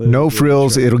just a little No bitty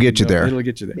frills, truck. it'll get you there. It'll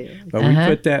get you there. But we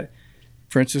put that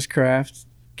Princess Craft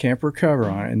camper cover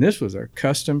on it, and this was a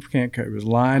custom camper. It was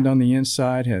lined on the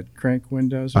inside, had crank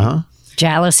windows. Uh-huh.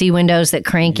 Jealousy windows that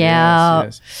crank out.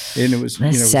 Yes. And it was, The it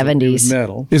was 70s.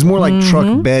 metal. It's more like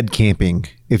truck bed camping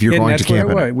if you're And going to that's what camp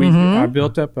it in was. it. I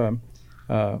built up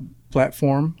a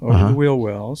platform over the wheel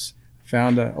wells,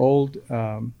 found an old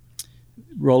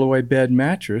rollaway bed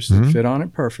mattress that fit on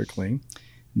it perfectly.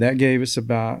 That gave us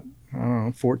about,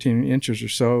 14 inches or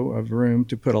so of room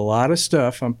to put a lot of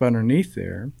stuff up underneath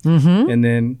there. And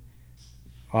then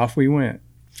off we went.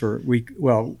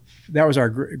 That was our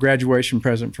graduation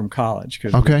present from college.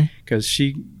 Okay. Because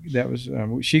she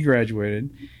graduated,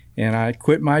 and I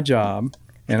quit my job,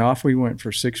 and off we went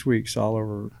for 6 weeks all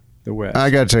over the West. I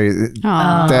got to tell you,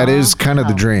 that is kind of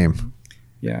the dream,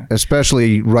 Yeah,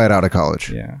 especially right out of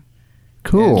college. yeah.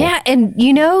 Cool. Yeah, and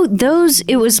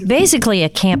it was basically a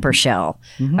camper shell,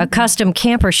 a custom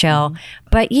camper shell.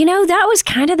 But that was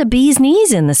kind of the bee's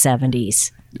knees in the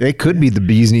 70s. It could be the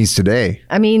bee's knees today.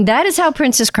 I mean, that is how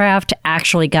Princess Craft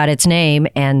actually got its name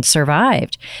and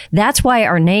survived. That's why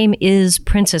our name is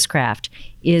Princess Craft,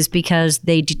 is because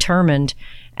they determined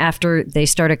after they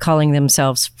started calling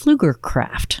themselves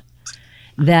Pflugercraft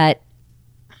that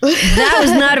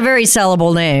was not a very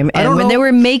sellable name. And when they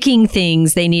were making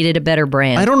things, they needed a better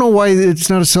brand. I don't know why it's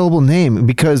not a sellable name,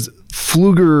 because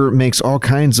Pfluger makes all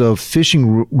kinds of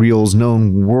fishing reels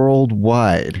known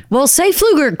worldwide. Well, say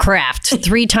Pflugercraft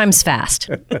 3 times fast.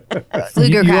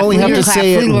 Pflugercraft. You only have to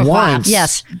say it once.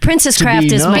 Yes, Princess To Craft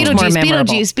be is known. much more Beetlejuice,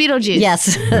 memorable. Beetlejuice.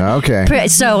 Yes. Okay.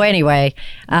 So anyway,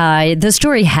 the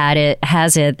story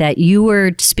has it that you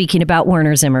were speaking about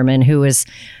Werner Zimmerman, who was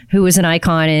an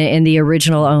icon and the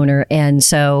original owner, and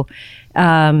so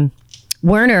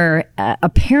Werner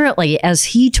apparently, as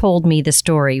he told me the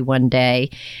story one day,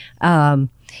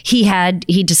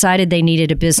 he decided they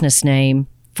needed a business name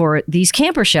for these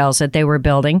camper shells that they were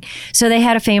building, so they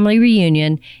had a family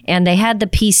reunion and they had the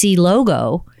PC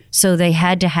logo, so they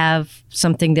had to have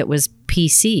something that was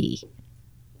PC.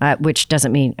 Which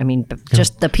doesn't mean,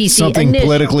 just the PC Something initials.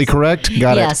 politically correct?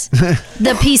 Got Yes. it.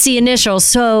 The PC initials.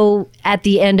 So at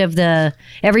the end of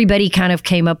everybody kind of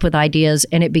came up with ideas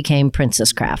and it became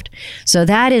Princess Craft. So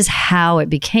that is how it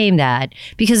became that,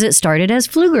 because it started as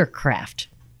Pflugercraft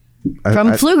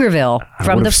from Pflugerville,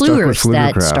 from the would've stuck with Pflugers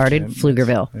that Pflugercraft. started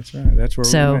Pflugerville. That's right. That's where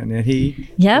So- we went.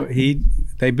 And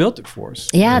they built it for us.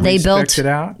 Yeah, And they we built- spec'd it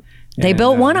out. they and,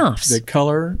 built one-offs. The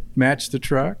color matched the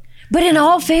truck. But in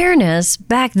all fairness,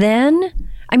 back then,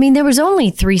 there was only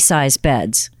 3 size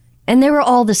beds and they were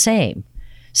all the same.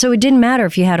 So it didn't matter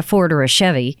if you had a Ford or a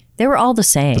Chevy. They were all the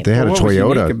same. They had a What was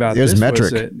unique Toyota. about It was this metric.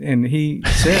 was that, and he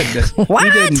said that What?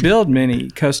 he didn't build many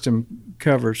custom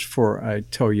covers for a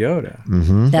Toyota.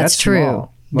 That's true.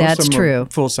 Small. Most That's of them true. are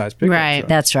full-size pickup Right. trucks.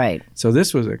 That's right. So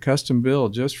this was a custom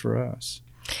build just for us.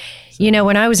 You know,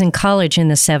 when I was in college in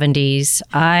the 70s,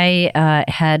 I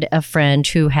had a friend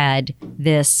who had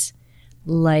this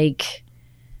like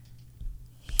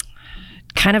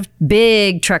kind of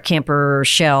big truck camper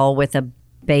shell with a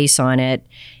base on it.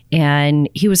 And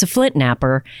he was a flint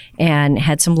napper and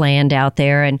had some land out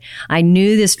there. And I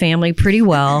knew this family pretty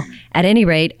well. At any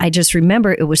rate, I just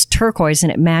remember it was turquoise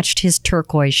and it matched his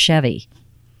turquoise Chevy.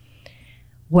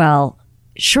 Well,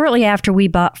 shortly after we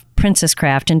bought Princess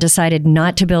Craft and decided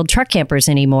not to build truck campers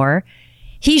anymore,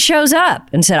 he shows up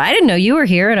and said, I didn't know you were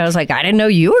here. And I was like, I didn't know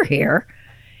you were here.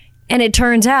 And it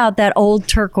turns out that old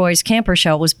turquoise camper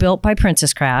shell was built by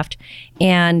Princess Craft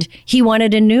and he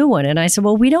wanted a new one. And I said,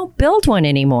 well, we don't build one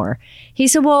anymore. He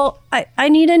said, well, I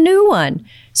need a new one.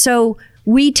 So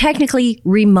we technically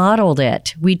remodeled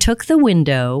it. We took the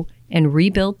window and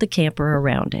rebuilt the camper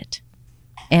around it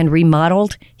and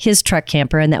remodeled his truck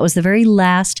camper. And that was the very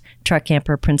last truck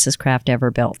camper Princess Craft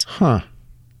ever built. Huh.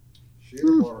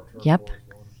 Yep.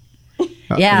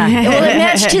 Yeah. Well, it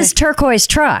matched his turquoise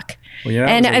truck. Well, yeah,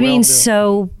 that And was a I mean, well-built-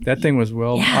 so that thing was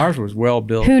ours was well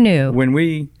built. Who knew? When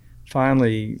we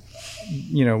finally,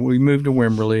 we moved to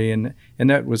Wimberley, and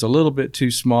that was a little bit too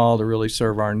small to really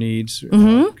serve our needs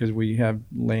because we have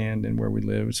land and where we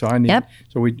live. So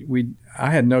I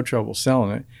had no trouble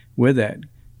selling it with that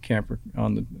camper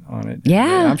on it.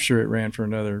 Yeah. I'm sure it ran for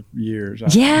another years.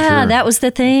 yeah, that was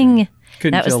the thing.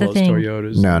 Couldn't that was kill the those thing.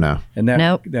 Toyotas. No. And that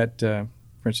Nope. that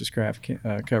Princess Craft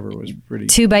cover was pretty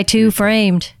 2x2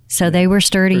 framed, so they were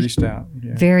sturdy, pretty stout.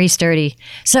 Yeah. very sturdy.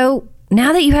 So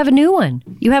now that you have a new one,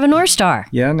 you have a North Star,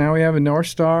 Yeah, now we have a North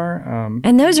Star.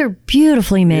 and those are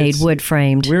beautifully made, It's- wood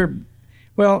framed.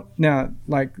 Now,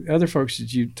 like other folks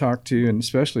that you talk to, and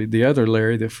especially the other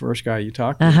Larry, the first guy you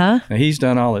talked to, Uh-huh. now he's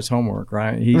done all his homework,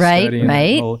 right? He's Right, studying the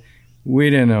right. whole- we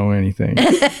didn't know anything.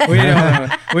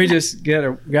 We just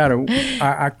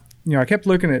I kept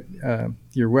looking at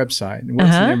your website and what's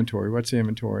the inventory? What's the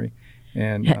inventory?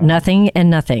 And Nothing and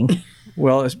nothing.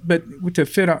 well, but to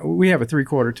fit, we have a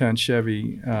 3/4 ton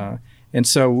Chevy, and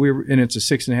so it's a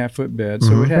 6.5 foot bed,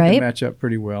 so it had Right. to match up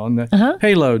pretty well. And the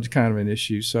payload's kind of an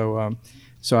issue, so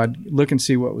I'd look and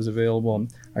see what was available. And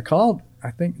I called,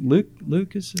 I think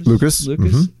Lucas,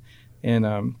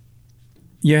 and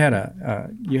you had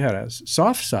a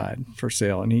soft side for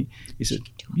sale, and he said,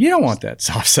 you don't want that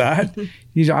soft side.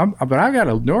 He said, but I've got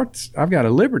a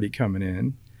Liberty coming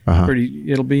in.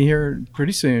 It'll be here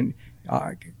pretty soon.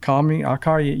 Call me. I'll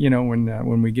call you.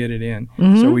 When we get it in.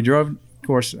 So we drove. Of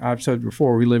course, I've said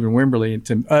before we live in Wimberley, and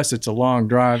to us it's a long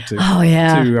drive to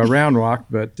Round Rock.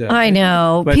 But I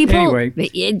know but people. anyway,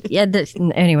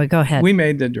 Anyway, go ahead. we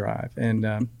made the drive,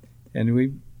 and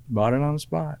we bought it on the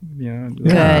spot.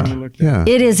 Good. Yeah.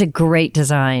 It is a great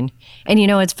design. And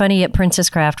it's funny at Princess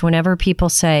Craft, whenever people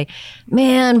say,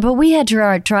 man, but we had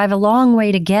to drive a long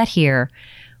way to get here.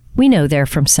 We know they're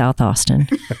from South Austin.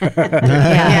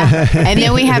 Yeah. And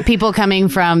then we have people coming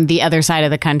from the other side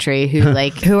of the country who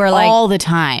are all the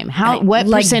time. What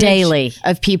like percentage daily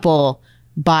of people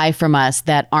buy from us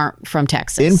that aren't from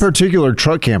Texas? In particular,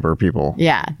 truck camper people.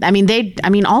 Yeah. I mean,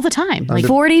 all the time. Like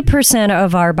 40%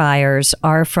 of our buyers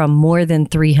are from more than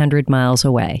 300 miles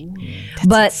away.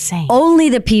 But insane. only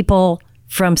the people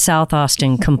from South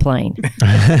Austin complain.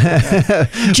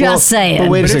 Just saying. But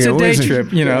wait a But it's second. a day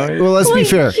trip, Well, let's be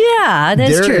fair. Yeah,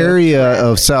 that's Their true. area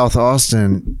of South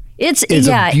Austin It's is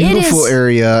a beautiful it is.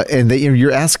 area, and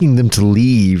you're asking them to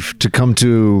leave to come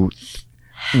to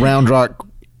Round Rock,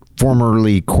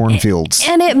 formerly cornfields,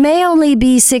 And it may only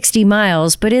be 60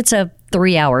 miles, but it's a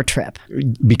 3-hour trip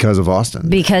because of Austin.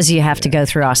 because you have to go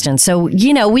through Austin. So,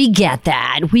 we get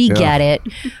that. We get it.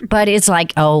 But it's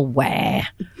like, oh, wow.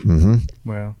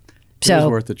 Well, it So- was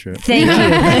worth the trip. Thank you.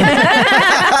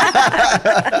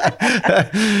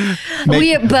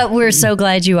 But we're so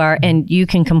glad you are, and you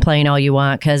can complain all you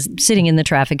want because sitting in the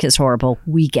traffic is horrible.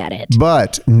 We get it.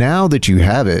 But now that you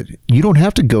have it, you don't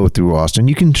have to go through Austin.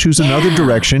 You can choose another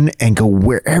direction and go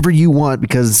wherever you want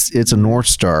because it's a North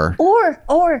Star.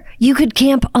 Or you could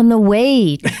camp on the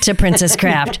way to Princess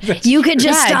Craft. You could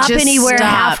just stop anywhere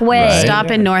halfway. Right.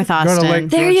 Stop in North Go to Austin. Lake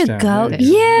There you Georgetown, go.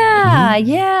 yeah.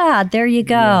 Yeah, there you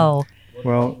go.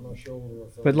 Well,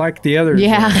 but like the other,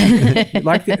 Yeah.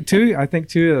 I think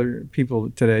two other people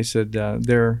today said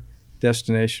their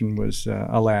destination was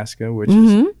Alaska, which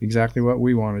is exactly what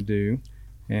we want to do.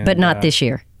 And, But not this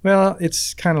year. Well,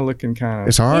 it's kind of looking kind of.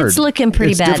 It's hard. It's looking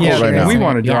pretty It's bad difficult this right year, now. we isn't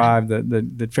want to it? Yeah. drive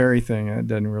the ferry thing. It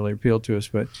doesn't really appeal to us,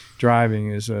 but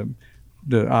driving is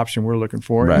the option we're looking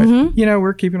for. Right. And,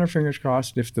 we're keeping our fingers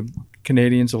crossed if the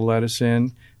Canadians will let us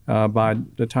in by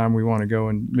the time we want to go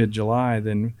in mid-July,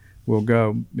 then we'll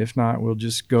go. If not, we'll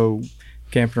just go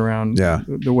camping around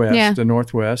the west, the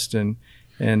northwest, and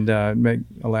make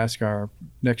Alaska our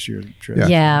next year's trip.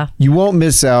 Yeah. You won't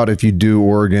miss out if you do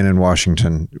Oregon and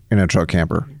Washington in a truck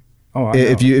camper. Oh, I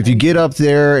if know. you get up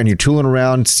there and you're tooling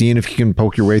around, seeing if you can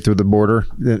poke your way through the border,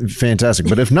 then fantastic.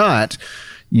 But if not,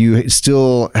 you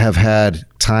still have had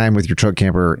time with your truck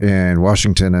camper in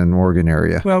Washington and Oregon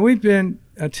area. Well, we've been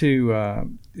to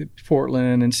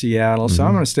Portland and Seattle, so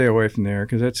I'm going to stay away from there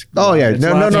because that's lots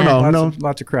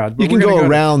of crowds. But You can we're gonna go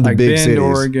around the like big Bend, cities.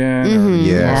 Oregon,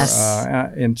 Yes.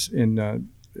 in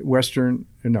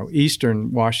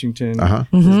Eastern Washington. Uh-huh.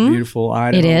 It's beautiful.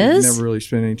 Idaho. It is? We've never really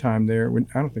spent any time there.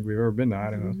 I don't think we've ever been to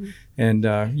Idaho.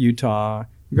 And Utah.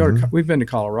 We've been to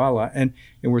Colorado, and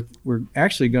we're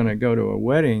actually going to go to a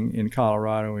wedding in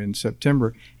Colorado in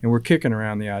September, and we're kicking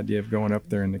around the idea of going up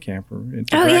there in the camper.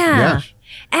 Oh, yeah.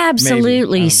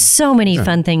 Absolutely. So many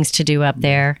fun things to do up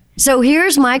there. So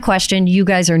here's my question. You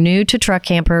guys are new to truck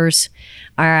campers.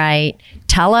 All right.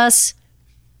 Tell us,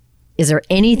 is there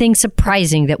anything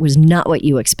surprising that was not what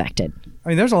you expected? I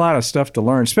mean, there's a lot of stuff to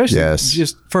learn, especially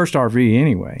just first RV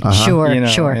anyway. Sure,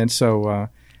 sure. And so,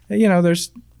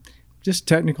 there's just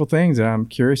technical things that I'm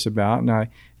curious about. And I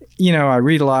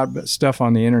read a lot of stuff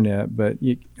on the internet, but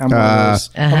I'm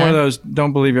one of those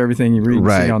don't believe everything you read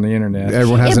and see on the internet.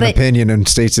 Everyone has an opinion and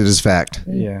states it as fact.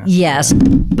 Yeah. Yes.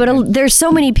 But there's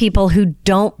so many people who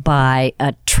don't buy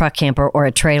a truck camper or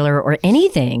a trailer or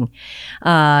anything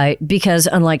because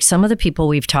unlike some of the people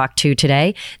we've talked to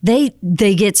today, they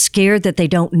get scared that they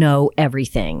don't know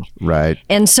everything. Right.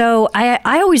 And so I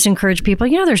always encourage people,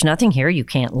 there's nothing here you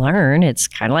can't learn. It's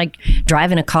kind of like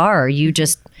driving a car. You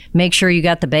just make sure you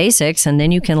got the basics and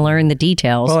then you can learn the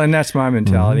details. Well, and that's my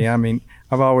mentality. I mean,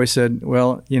 I've always said,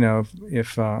 well,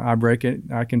 if I break it,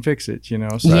 I can fix it, So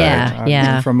I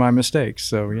learn from my mistakes.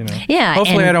 So, Yeah,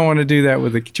 hopefully and- I don't want to do that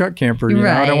with a truck camper.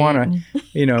 I don't want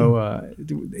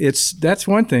to, that's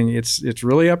one thing. It's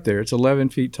really up there. It's 11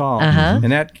 feet tall.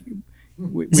 And that,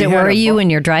 Does it worry you when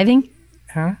you're driving?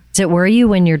 Huh? Does it worry you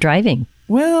when you're driving?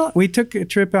 Well, we took a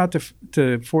trip out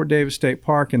to Fort Davis State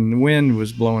Park, and the wind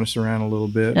was blowing us around a little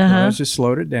bit. I just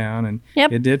slowed it down, and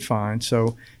it did fine.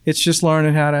 So it's just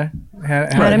learning how to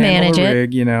manage handle the it.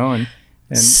 rig, and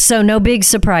So no big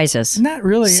surprises. not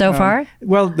really So far?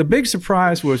 Well, the big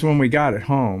surprise was when we got it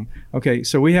home. Okay,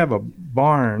 so we have a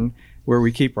barn where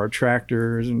we keep our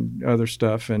tractors and other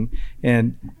stuff, and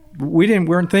we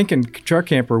weren't thinking truck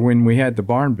camper when we had the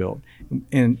barn built,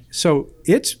 and so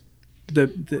it's. To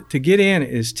get in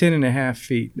is 10.5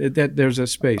 feet. That there's a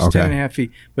space, 10.5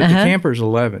 feet. But the camper's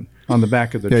 11 on the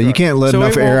back of the truck. You can't let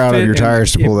enough it air won't out of fit your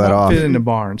tires to pull that It off. won't fit in the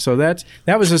barn. So that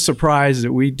was a surprise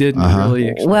that we didn't really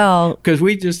expect. Well, because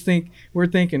we just we're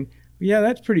thinking, yeah,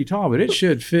 that's pretty tall, but it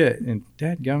should fit. And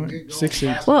dadgummit, 6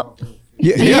 inches. Well,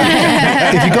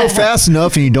 Yeah. If you go fast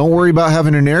enough and you don't worry about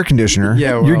having an air conditioner,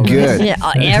 you're good. yeah,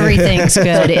 everything's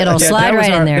good. It'll slide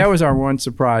right in there. That was our one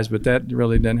surprise, but that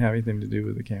really doesn't have anything to do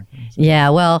with the camper. Yeah,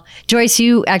 well, Joyce,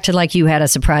 you acted like you had a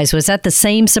surprise. Was that the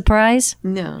same surprise?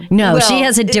 No. No, she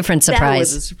has a different That surprise.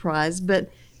 was a surprise, but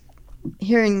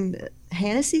hearing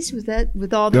Hannessy's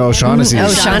with all the Shaughnessy's. Oh,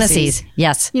 Shaughnessy's.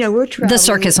 Yes. we're traveling. The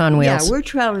circus on wheels. Yeah, we're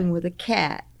traveling with a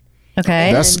cat.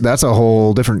 Okay. That's a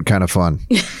whole different kind of fun.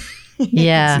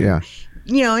 Yeah.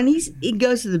 Yeah. And he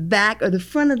goes to the back or the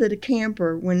front of the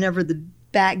camper whenever the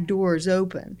back door is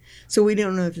open. So we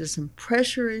don't know if there's some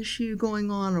pressure issue going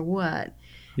on or what.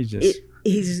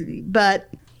 But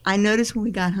I noticed when we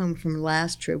got home from the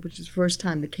last trip, which is the first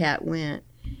time the cat went,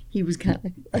 he was kind of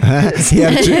like this. he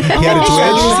had a twitch.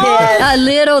 A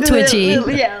little twitchy.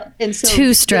 Yeah. And so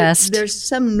Too stressed. There's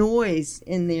some noise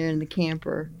in there in the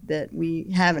camper that we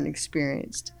haven't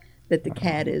experienced that the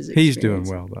cat is experiencing. He's doing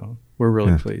well, though. We're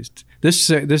really pleased. This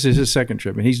is his second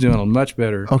trip, and he's doing much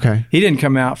better. Okay. He didn't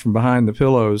come out from behind the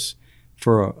pillows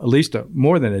for at least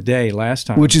more than a day last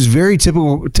time. Which is very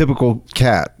typical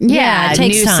cat. Yeah, it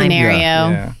takes new time. scenario.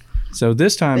 Yeah. So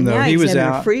this time, But though, now he he's was having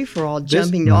out. a free for all,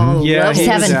 jumping to all the Yeah, levels. he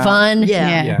Just was having out. fun.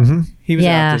 Yeah. Yeah. He was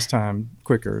Yeah. out this time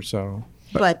quicker, so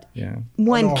But yeah. I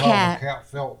one know how the cat, cat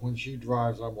felt when she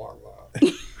drives. I walk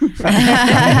by.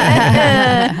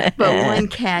 but one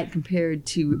cat compared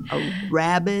to a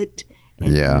rabbit.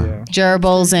 Yeah.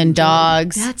 Gerbils and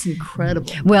dogs. That's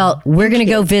incredible. Well, we're going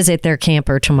to go visit their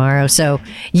camper tomorrow, so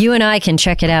you and I can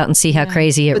check it out and see how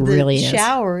crazy it But the really is.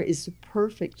 shower is the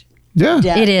perfect Yeah.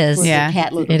 depth It is. for the Yeah.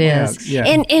 cat little It is. Yeah.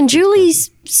 And Julie's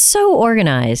so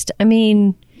organized. I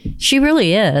mean, She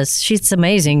really is. She's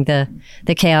amazing.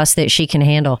 The chaos that she can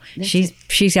handle.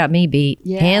 She's got me beat,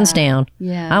 hands down.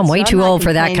 Yeah, I'm way So too not old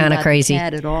for that complaining kind of about crazy. the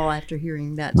cat at all after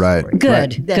hearing that Right. story.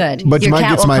 Good, That- good. But you Your might cat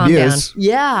get will some calm ideas.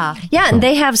 Yeah. Yeah, and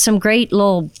they have some great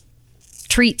little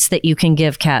treats that you can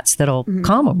give cats that'll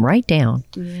calm them right down.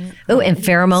 Oh, and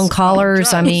pheromone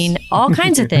collars. I mean, all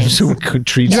kinds of things. So good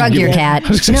treats. Drug your cat.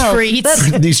 No,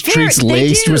 Treats. These treats they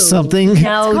laced do. with something.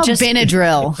 No, Called just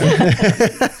Benadryl.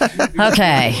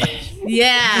 okay.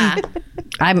 Yeah.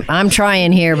 I'm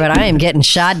trying here, but I am getting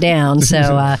shot down.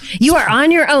 So you are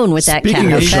on your own with that Speaking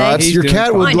cat. of Okay? shots, He's your doing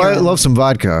cat would fine. On your own. love some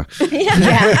vodka. But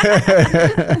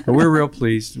we're real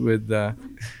pleased with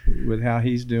how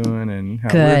he's doing and how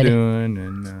Good. we're doing,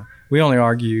 and we only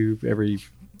argue every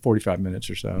 45 minutes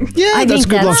or so. Yeah, I that's a think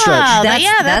good long that's-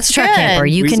 stretch. That's truck good. camper.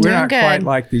 You can we're do not good. quite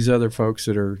like these other folks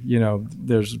that are,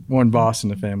 there's one boss in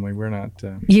the family. We're not.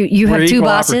 you we're have two equal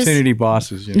bosses. opportunity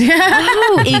bosses. You know?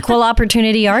 Oh, equal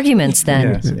opportunity arguments.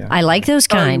 Then Yes, yeah. I like those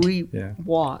kind. We Yeah.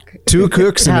 walk. 2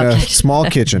 cooks in a Okay. small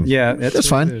kitchen. Yeah, That's what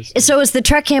fine. it is. So is the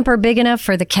truck camper big enough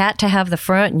for the cat to have the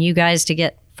front and you guys to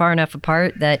get far enough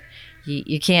apart that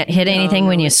you can't hit anything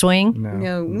when you swing?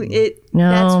 No, No.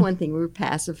 that's one thing. We're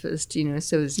pacifist,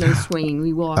 so there's no swinging.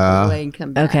 We walk away and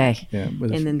come back. Okay. Yeah,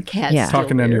 with And then the cat's Yeah. still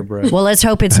talking under there. your breath. Well, let's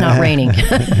hope it's not raining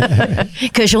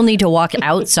because you'll need to walk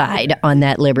outside on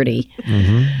that Liberty.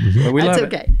 But we That's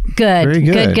love okay. Good, Very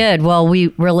good. good. Well,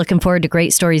 we're looking forward to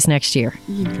great stories next year.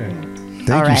 it. Okay. Thank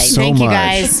All you right. so Thank much. you,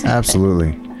 guys.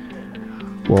 Absolutely.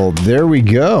 Well, there we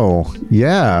go.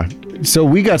 Yeah. So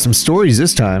we got some stories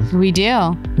this time. We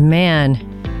do. Man,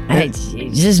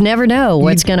 you just never know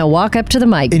what's going to walk up to the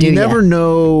mic. And do you ya? never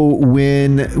know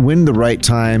when the right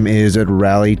time is at a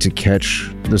rally to catch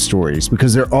the stories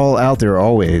because they're all out there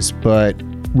always. But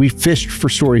we fished for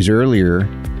stories earlier,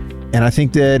 and I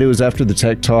think that it was after the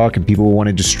tech talk and people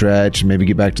wanted to stretch and maybe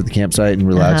get back to the campsite and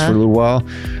relax for a little while.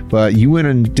 But you went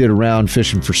and did a round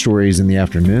fishing for stories in the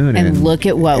afternoon, And look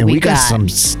at what and we we got got. some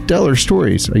stellar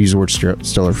stories. I use the word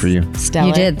stellar for you. Stella.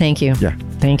 You did. Thank you. Yeah.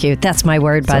 Thank you. That's my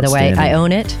word, by the way. I outstanding.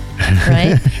 own it.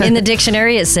 Right? In the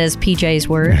dictionary, it says PJ's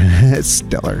word.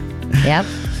 Stellar. Yep.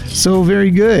 So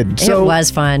very good. So it was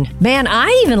fun. Man, I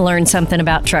even learned something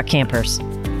about truck campers.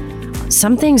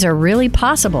 Some things are really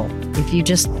possible if you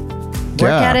just work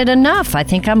Yeah. at it enough. I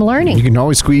think I'm learning. you can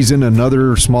always squeeze in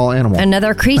another small animal.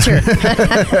 Another creature.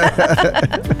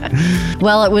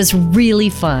 Well, it was really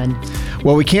fun.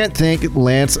 Well, we can't thank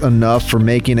Lance enough for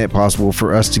making it possible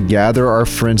for us to gather our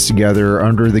friends together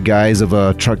under the guise of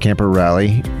a truck camper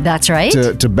rally, That's right.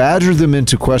 to badger them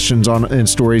into questions and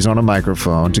stories on a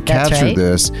microphone, to That's capture right.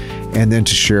 this, and then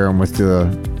to share them with the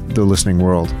listening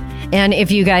world. And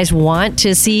if you guys want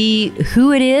to see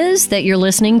who it is that you're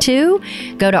listening to,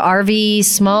 go to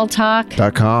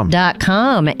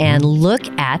rvsmalltalk.com and look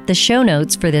at the show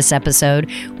notes for this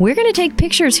episode. We're going to take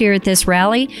pictures here at this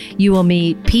rally. You will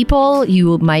meet people.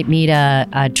 You might meet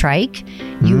a trike.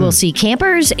 You will see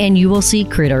campers and you will see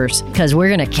critters because we're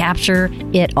going to capture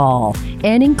it all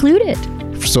and include it.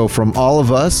 So from all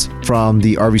of us, from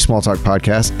the RV Small Talk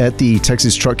podcast at the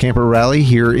Texas Truck Camper Rally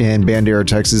here in Bandera,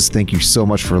 Texas, thank you so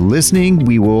much for listening.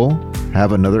 We will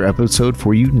have another episode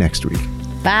for you next week.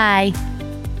 Bye.